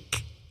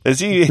dick. Is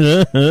he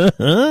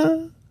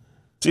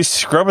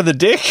scrubbing the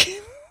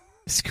dick?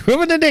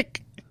 Scrubbing the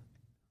dick.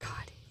 God,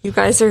 you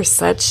guys are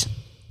such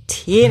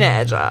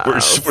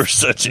teenagers. We're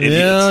such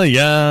idiots.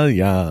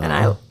 Yeah. And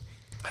I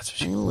That's what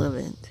she- love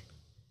it.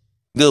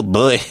 Good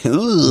boy.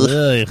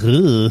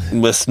 Ooh,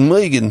 West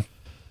Megan.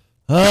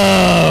 Oh,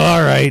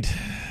 all right.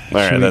 All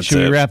right, that's Should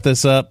it. we wrap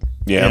this up?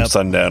 Yeah, I'm Yep.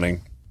 sundowning.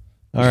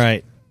 All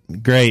right.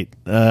 Great.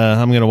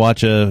 I'm going to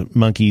watch a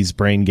monkey's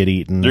brain get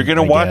eaten. You're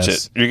gonna I watch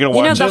guess. it. You're gonna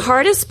You know, watch the it.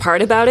 hardest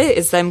part about it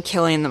is them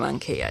killing the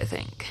monkey, I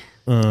think.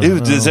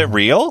 Dude, is it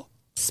real?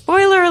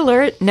 Spoiler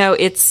alert. No,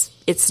 it's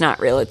not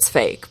real. It's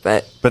fake,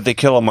 but But they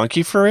kill a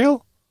monkey for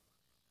real?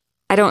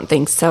 I don't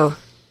think so.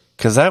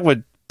 Because that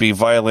would be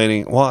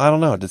violating. Well, I don't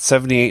know. Did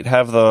 78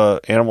 have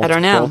the animal I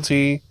don't know.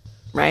 cruelty?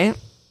 Right?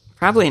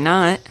 Probably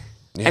not.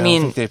 Yeah, I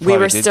mean, think they we probably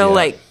were did still yet.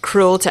 like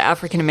cruel to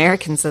African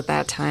Americans at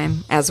that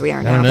time, as we are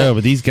I now. don't know,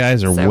 but these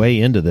guys are So-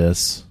 way into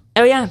this.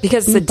 Oh yeah,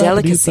 because it's a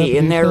delicacy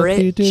and they're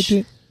rich. Does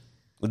it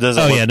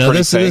Oh look yeah, no, pretty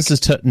this fake? is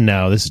this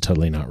is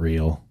totally not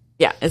real.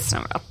 Yeah, it's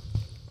not real.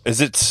 Is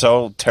it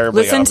so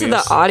terribly Listen obvious?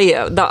 to the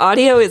audio. The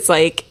audio is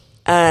like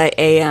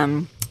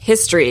a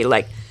history,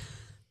 like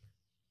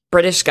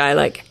British guy,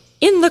 like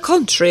in the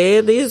country,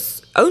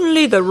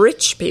 only the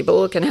rich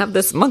people can have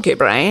this monkey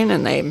brain,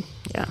 and they,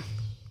 yeah.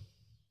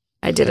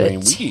 I did I a mean,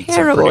 we eat some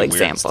terrible pretty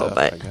weird example, stuff,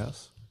 but I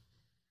guess.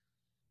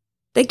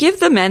 they give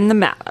the men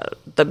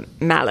the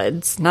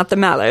mallards, not the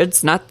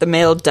mallards, not the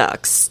male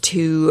ducks,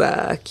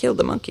 to kill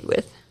the monkey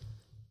with.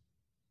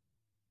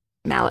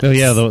 Mallards. Oh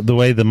yeah, the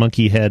way the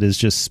monkey head is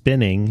just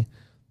spinning.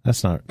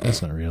 That's not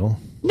real.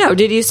 No,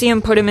 did you see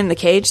him put him in the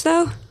cage,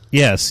 though?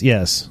 Yes.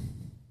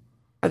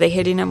 Are they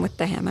hitting him with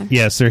the hammer?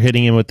 Yes, they're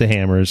hitting him with the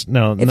hammers.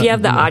 No, If you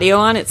have the audio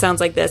on, it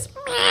sounds like this.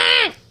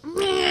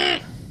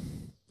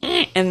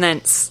 And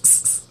then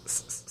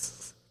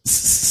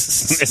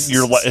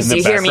You're in so the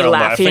you hear me background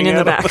laughing in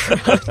the at him.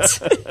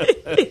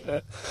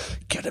 background.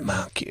 Get a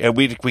monkey. And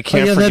we Oh,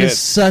 can't yeah, forget.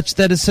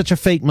 that is such a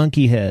fake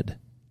monkey head.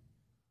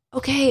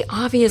 Okay,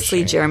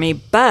 obviously, Jeremy,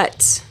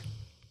 but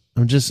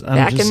I'm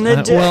Back in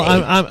the day. Well,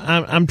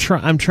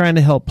 I'm trying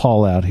to help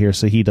Paul out here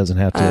so he doesn't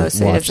have to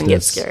so he watch doesn't get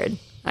this. scared.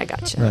 I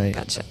gotcha. Right.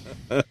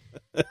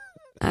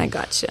 I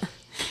gotcha.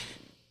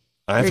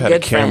 I've You're had a a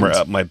good camera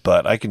friend. up my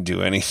butt. I can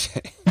do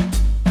anything.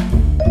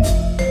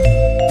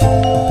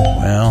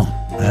 Well,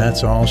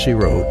 that's all she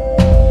wrote.